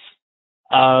kinds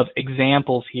of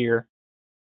examples here.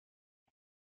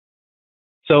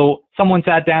 So someone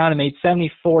sat down and made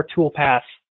 74 toolpaths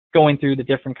going through the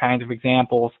different kinds of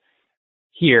examples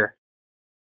here.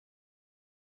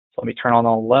 So let me turn on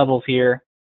all the levels here.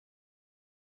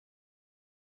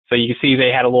 So you can see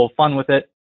they had a little fun with it.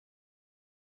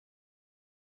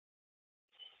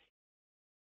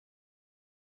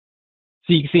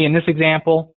 So you can see in this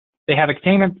example, they have a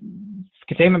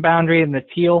containment boundary in the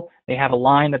teal. They have a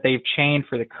line that they've chained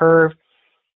for the curve.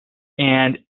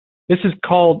 And this is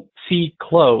called C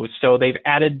close. So they've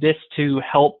added this to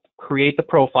help create the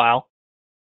profile.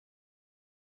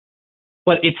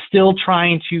 But it's still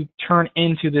trying to turn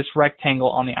into this rectangle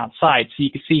on the outside. So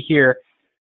you can see here,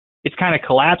 it's kind of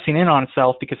collapsing in on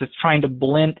itself because it's trying to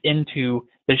blend into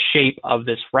the shape of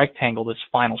this rectangle, this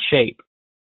final shape.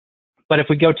 But if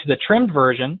we go to the trimmed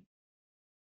version,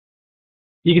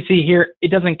 you can see here, it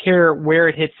doesn't care where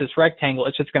it hits this rectangle.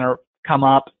 It's just going to come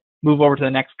up, move over to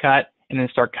the next cut, and then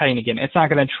start cutting again. It's not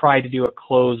going to try to do a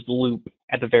closed loop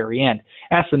at the very end.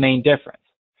 That's the main difference.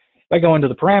 If I go into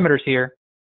the parameters here,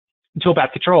 in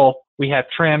toolpath control, we have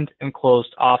trimmed and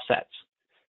closed offsets.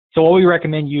 So what we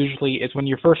recommend usually is when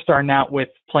you're first starting out with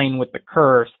playing with the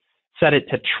curves, set it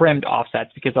to trimmed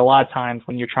offsets, because a lot of times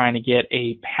when you're trying to get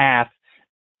a path,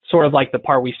 sort of like the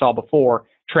part we saw before,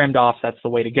 trimmed offset's the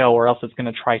way to go, or else it's going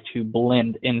to try to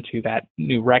blend into that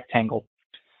new rectangle.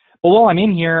 But while I'm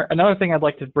in here, another thing I'd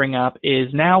like to bring up is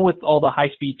now with all the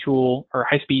high-speed tool or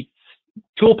high-speed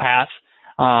toolpaths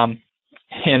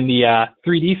in the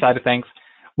 3D side of things,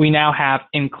 we now have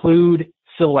include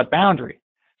silhouette boundary.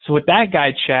 So with that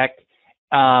guide checked,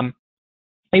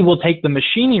 it will take the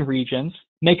machining regions,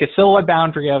 make a silhouette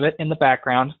boundary of it in the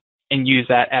background, and use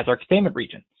that as our containment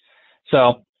region.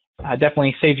 So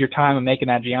definitely saves your time in making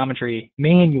that geometry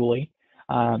manually.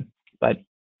 But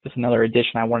just another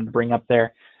addition I wanted to bring up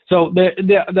there. So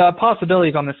the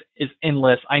possibilities on this is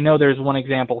endless. I know there's one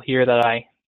example here that I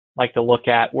like to look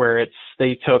at where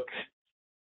they took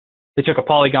a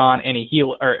polygon and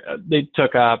they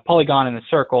took a polygon and a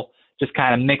circle, just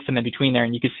kind of mix them in between there,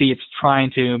 and you can see it's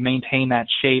trying to maintain that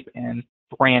shape and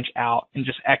branch out and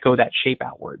just echo that shape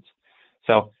outwards.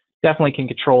 So definitely can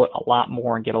control it a lot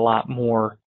more and get a lot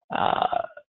more, I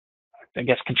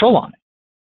guess, control on it.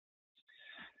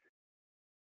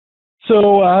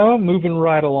 So move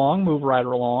right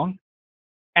along.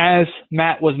 As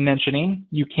Matt was mentioning,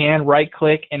 you can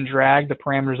right-click and drag the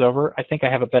parameters over. I think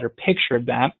I have a better picture of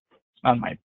that on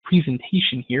my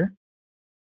presentation here.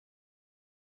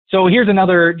 So here's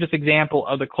another just example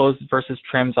of the closed versus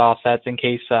trims offsets in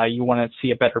case you want to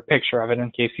see a better picture of it,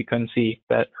 in case you couldn't see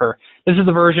better. This is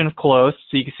the version of closed.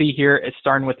 So you can see here it's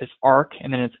starting with this arc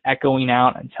and then it's echoing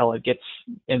out until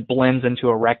it blends into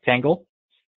a rectangle.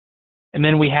 And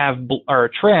then we have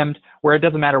trimmed, where it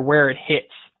doesn't matter where it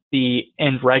hits the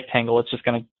end rectangle, it's just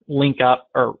going to link up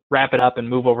or wrap it up and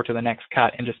move over to the next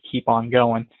cut and just keep on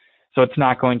going. So it's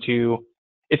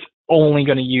only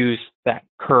going to use that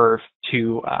curve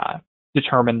to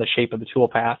determine the shape of the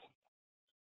toolpath.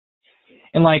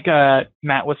 And like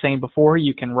Matt was saying before,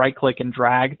 you can right-click and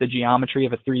drag the geometry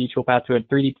of a 3D toolpath to a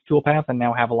 3D toolpath and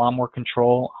now have a lot more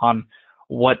control on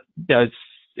what does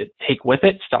it take with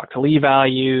it, stock to leave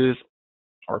values,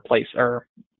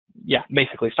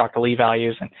 basically stock to leave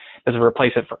values, and does it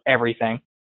replace it for everything.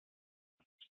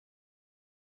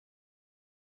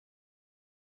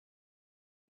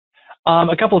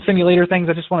 A couple of simulator things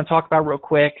I just want to talk about real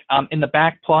quick. In the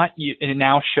back plot, it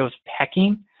now shows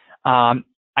pecking.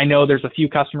 I know there's a few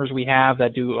customers we have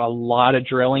that do a lot of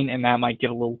drilling, and that might get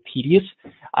a little tedious.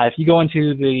 If you go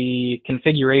into the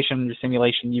configuration or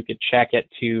simulation, you could check it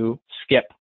to skip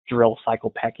drill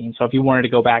cycle pecking. So if you wanted to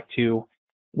go back to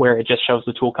where it just shows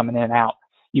the tool coming in and out,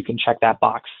 you can check that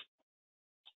box.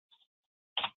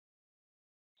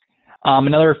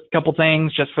 Another couple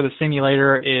things just for the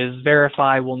simulator is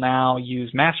Verify will now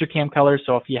use Mastercam colors.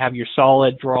 So if you have your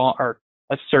solid draw or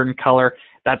a certain color,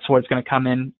 that's what it's going to come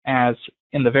in as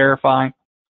in the Verify.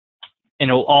 And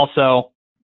it will also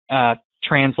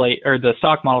translate, or the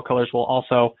stock model colors will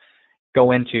also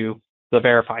go into the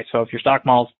Verify. So if your stock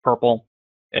model is purple,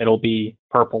 it'll be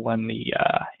purple in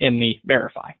the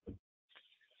Verify.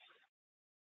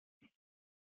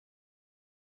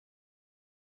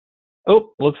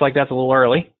 Oh, looks like that's a little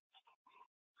early.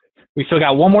 We still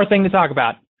got one more thing to talk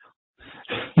about.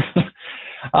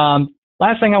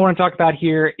 Last thing I want to talk about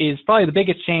here is probably the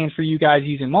biggest change for you guys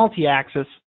using multi-axis,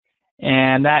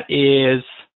 and that is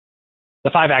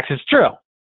the 5-axis drill.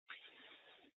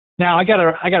 Now I got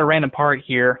a random part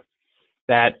here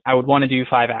that I would want to do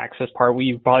 5-axis part.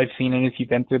 We've probably seen it if you've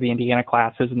been through the Indiana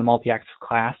classes in the multi-axis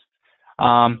class.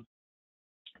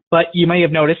 But you may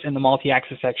have noticed in the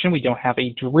multi-axis section, we don't have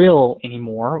a drill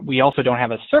anymore. We also don't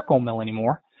have a circle mill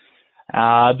anymore.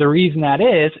 The reason that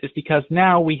is because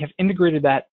now we have integrated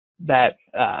that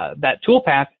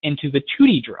toolpath into the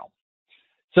 2D drill.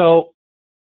 So,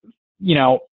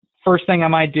 first thing I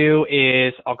might do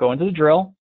is I'll go into the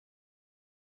drill.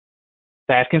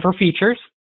 It's asking for features.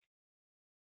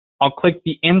 I'll click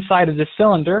the inside of the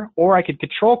cylinder, or I could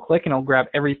control click and it'll grab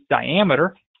every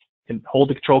diameter and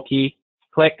hold the control key.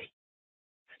 Click.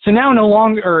 So now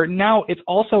it's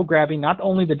also grabbing not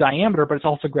only the diameter, but it's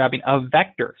also grabbing a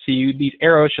vector. So these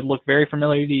arrows should look very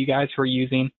familiar to you guys who are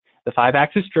using the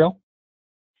 5-axis drill.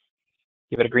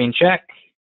 Give it a green check.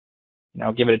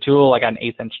 Give it a tool. I got an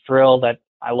 1/8" drill that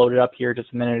I loaded up here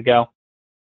just a minute ago.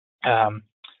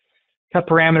 Cut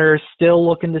parameters still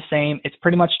looking the same. It's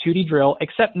pretty much 2D drill,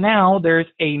 except now there's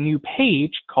a new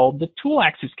page called the tool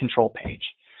axis control page.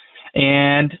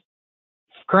 And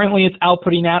currently, it's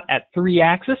outputting out at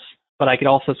 3-axis, but I could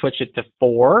also switch it to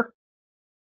 4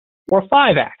 or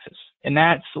 5-axis. And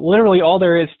that's literally all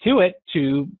there is to it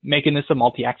to making this a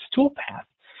multi-axis toolpath.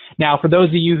 Now, for those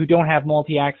of you who don't have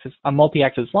a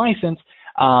multi-axis license,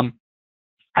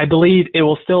 I believe it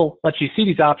will still let you see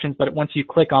these options, but once you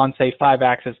click on, say,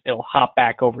 5-axis, it'll hop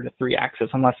back over to 3-axis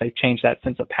unless they've changed that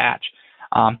since a patch.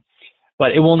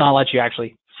 But it will not let you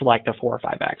actually select a 4 or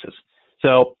 5-axis.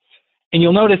 And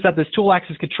you'll notice that this tool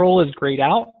axis control is grayed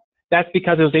out. That's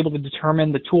because it was able to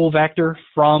determine the tool vector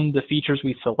from the features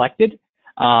we selected.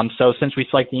 So since we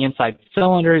select the inside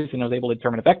cylinders and was able to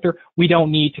determine a vector, we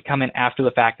don't need to come in after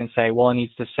the fact and say, well, it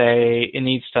needs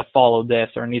to follow this,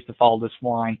 or it needs to follow this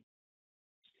line.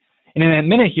 And in a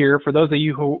minute here, for those of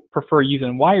you who prefer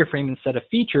using wireframe instead of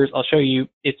features, I'll show you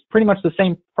it's pretty much the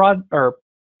same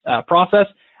process.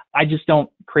 I just don't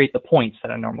create the points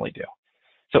that I normally do.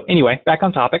 So anyway, back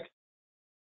on topic.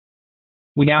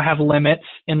 We now have limits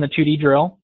in the 2D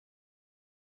drill.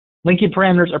 Linking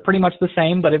parameters are pretty much the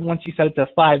same, but once you set it to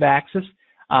 5-axis,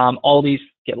 all these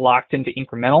get locked into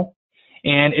incremental.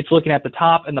 And it's looking at the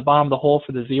top and the bottom of the hole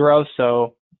for the zero.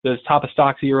 So the top of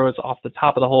stock 0 is off the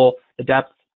top of the hole. The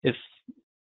depth is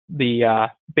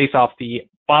based off the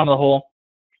bottom of the hole,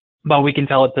 but we can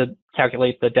tell it to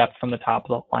calculate the depth from the top of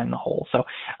the line in the hole. So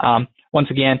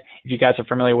once again, if you guys are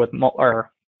familiar with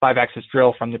 5-axis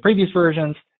drill from the previous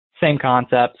versions, same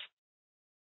concepts.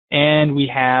 And we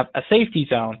have a safety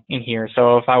zone in here.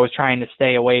 So if I was trying to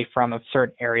stay away from a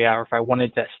certain area, or if I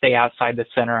wanted to stay outside the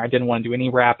center, I didn't want to do any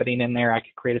rapiding in there, I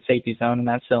could create a safety zone in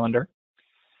that cylinder.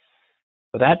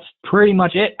 So that's pretty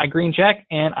much it. I green check,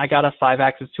 and I got a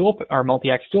 5-axis tool, or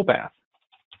multi-axis toolpath.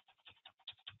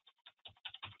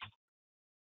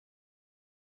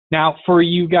 Now, for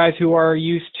you guys who are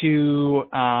used to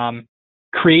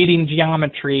creating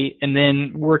geometry and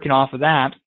then working off of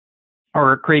that,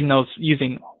 or creating those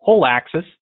using whole axis,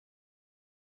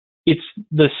 it's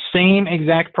the same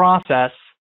exact process,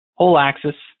 whole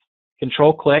axis,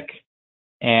 control click,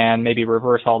 and maybe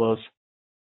reverse all those.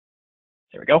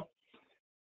 There we go.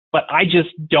 But I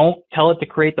just don't tell it to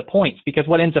create the points, because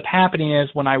what ends up happening is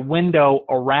when I window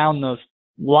around those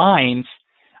lines,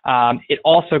 it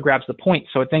also grabs the points.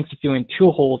 So it thinks it's doing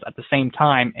 2 holes at the same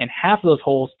time, and half of those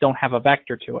holes don't have a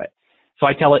vector to it. So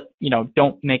I tell it,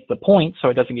 don't make the point so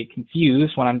it doesn't get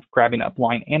confused when I'm grabbing a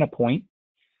line and a point.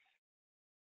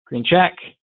 Green check.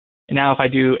 And now if I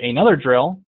do another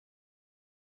drill,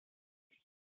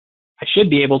 I should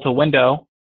be able to window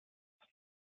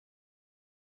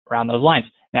around those lines.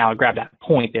 Now I grab that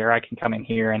point there, I can come in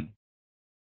here and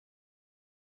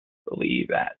believe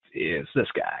that is this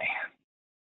guy.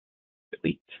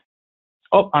 Delete.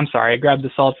 Oh, I'm sorry, I grabbed the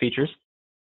solid features.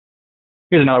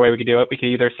 Here's another way we could do it. We could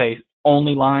either say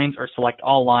only lines or select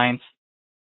all lines.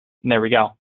 And there we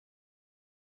go.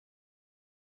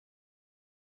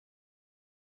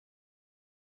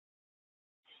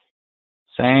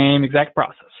 Same exact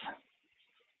process.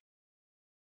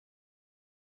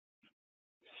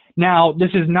 Now,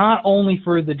 this is not only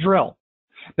for the drill.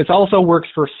 This also works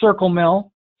for circle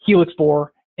mill, helix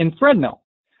bore, and thread mill.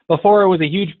 Before, it was a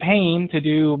huge pain to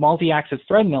do multi-axis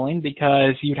thread milling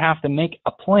because you'd have to make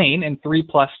a plane in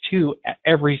 3+2 at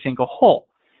every single hole.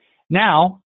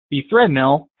 Now, the thread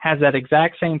mill has that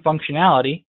exact same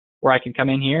functionality where I can come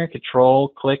in here, control,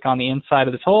 click on the inside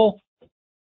of this hole,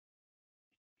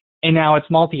 and now it's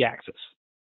multi-axis.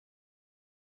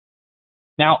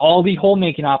 Now, all the hole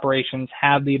making operations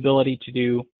have the ability to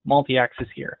do multi-axis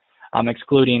here,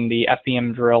 excluding the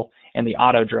FPM drill and the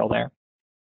auto drill there.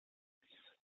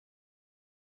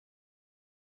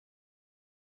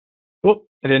 Whoop,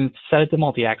 I didn't set it to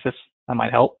multi-axis. That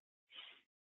might help.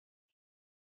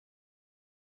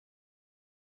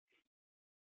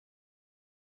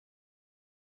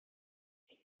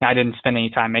 I didn't spend any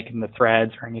time making the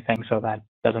threads or anything, so that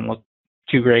doesn't look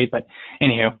too great. But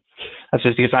anywho, that's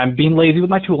just because I'm being lazy with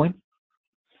my tooling.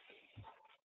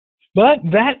 But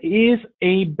that is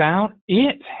about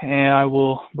it. And I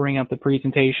will bring up the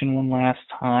presentation one last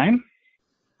time.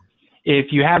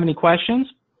 If you have any questions,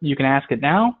 you can ask it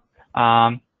now.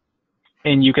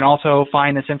 And you can also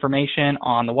find this information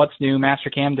on the What's New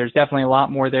Mastercam. There's definitely a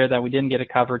lot more there that we didn't get to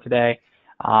cover today.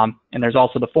 And there's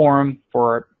also the forum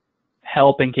for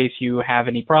help in case you have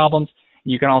any problems.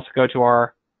 You can also go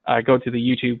to the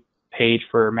YouTube page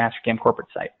for Mastercam corporate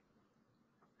site.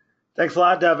 Thanks a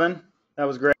lot, Devin. That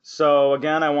was great. So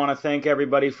again, I want to thank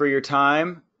everybody for your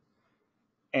time,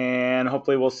 and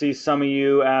hopefully we'll see some of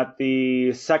you at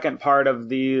the second part of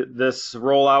this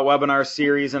Rollout webinar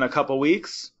series in a couple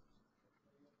weeks.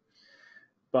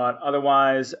 But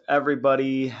otherwise,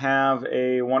 everybody have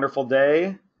a wonderful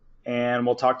day, and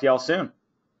we'll talk to y'all soon.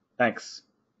 Thanks.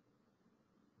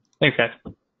 Thanks, guys.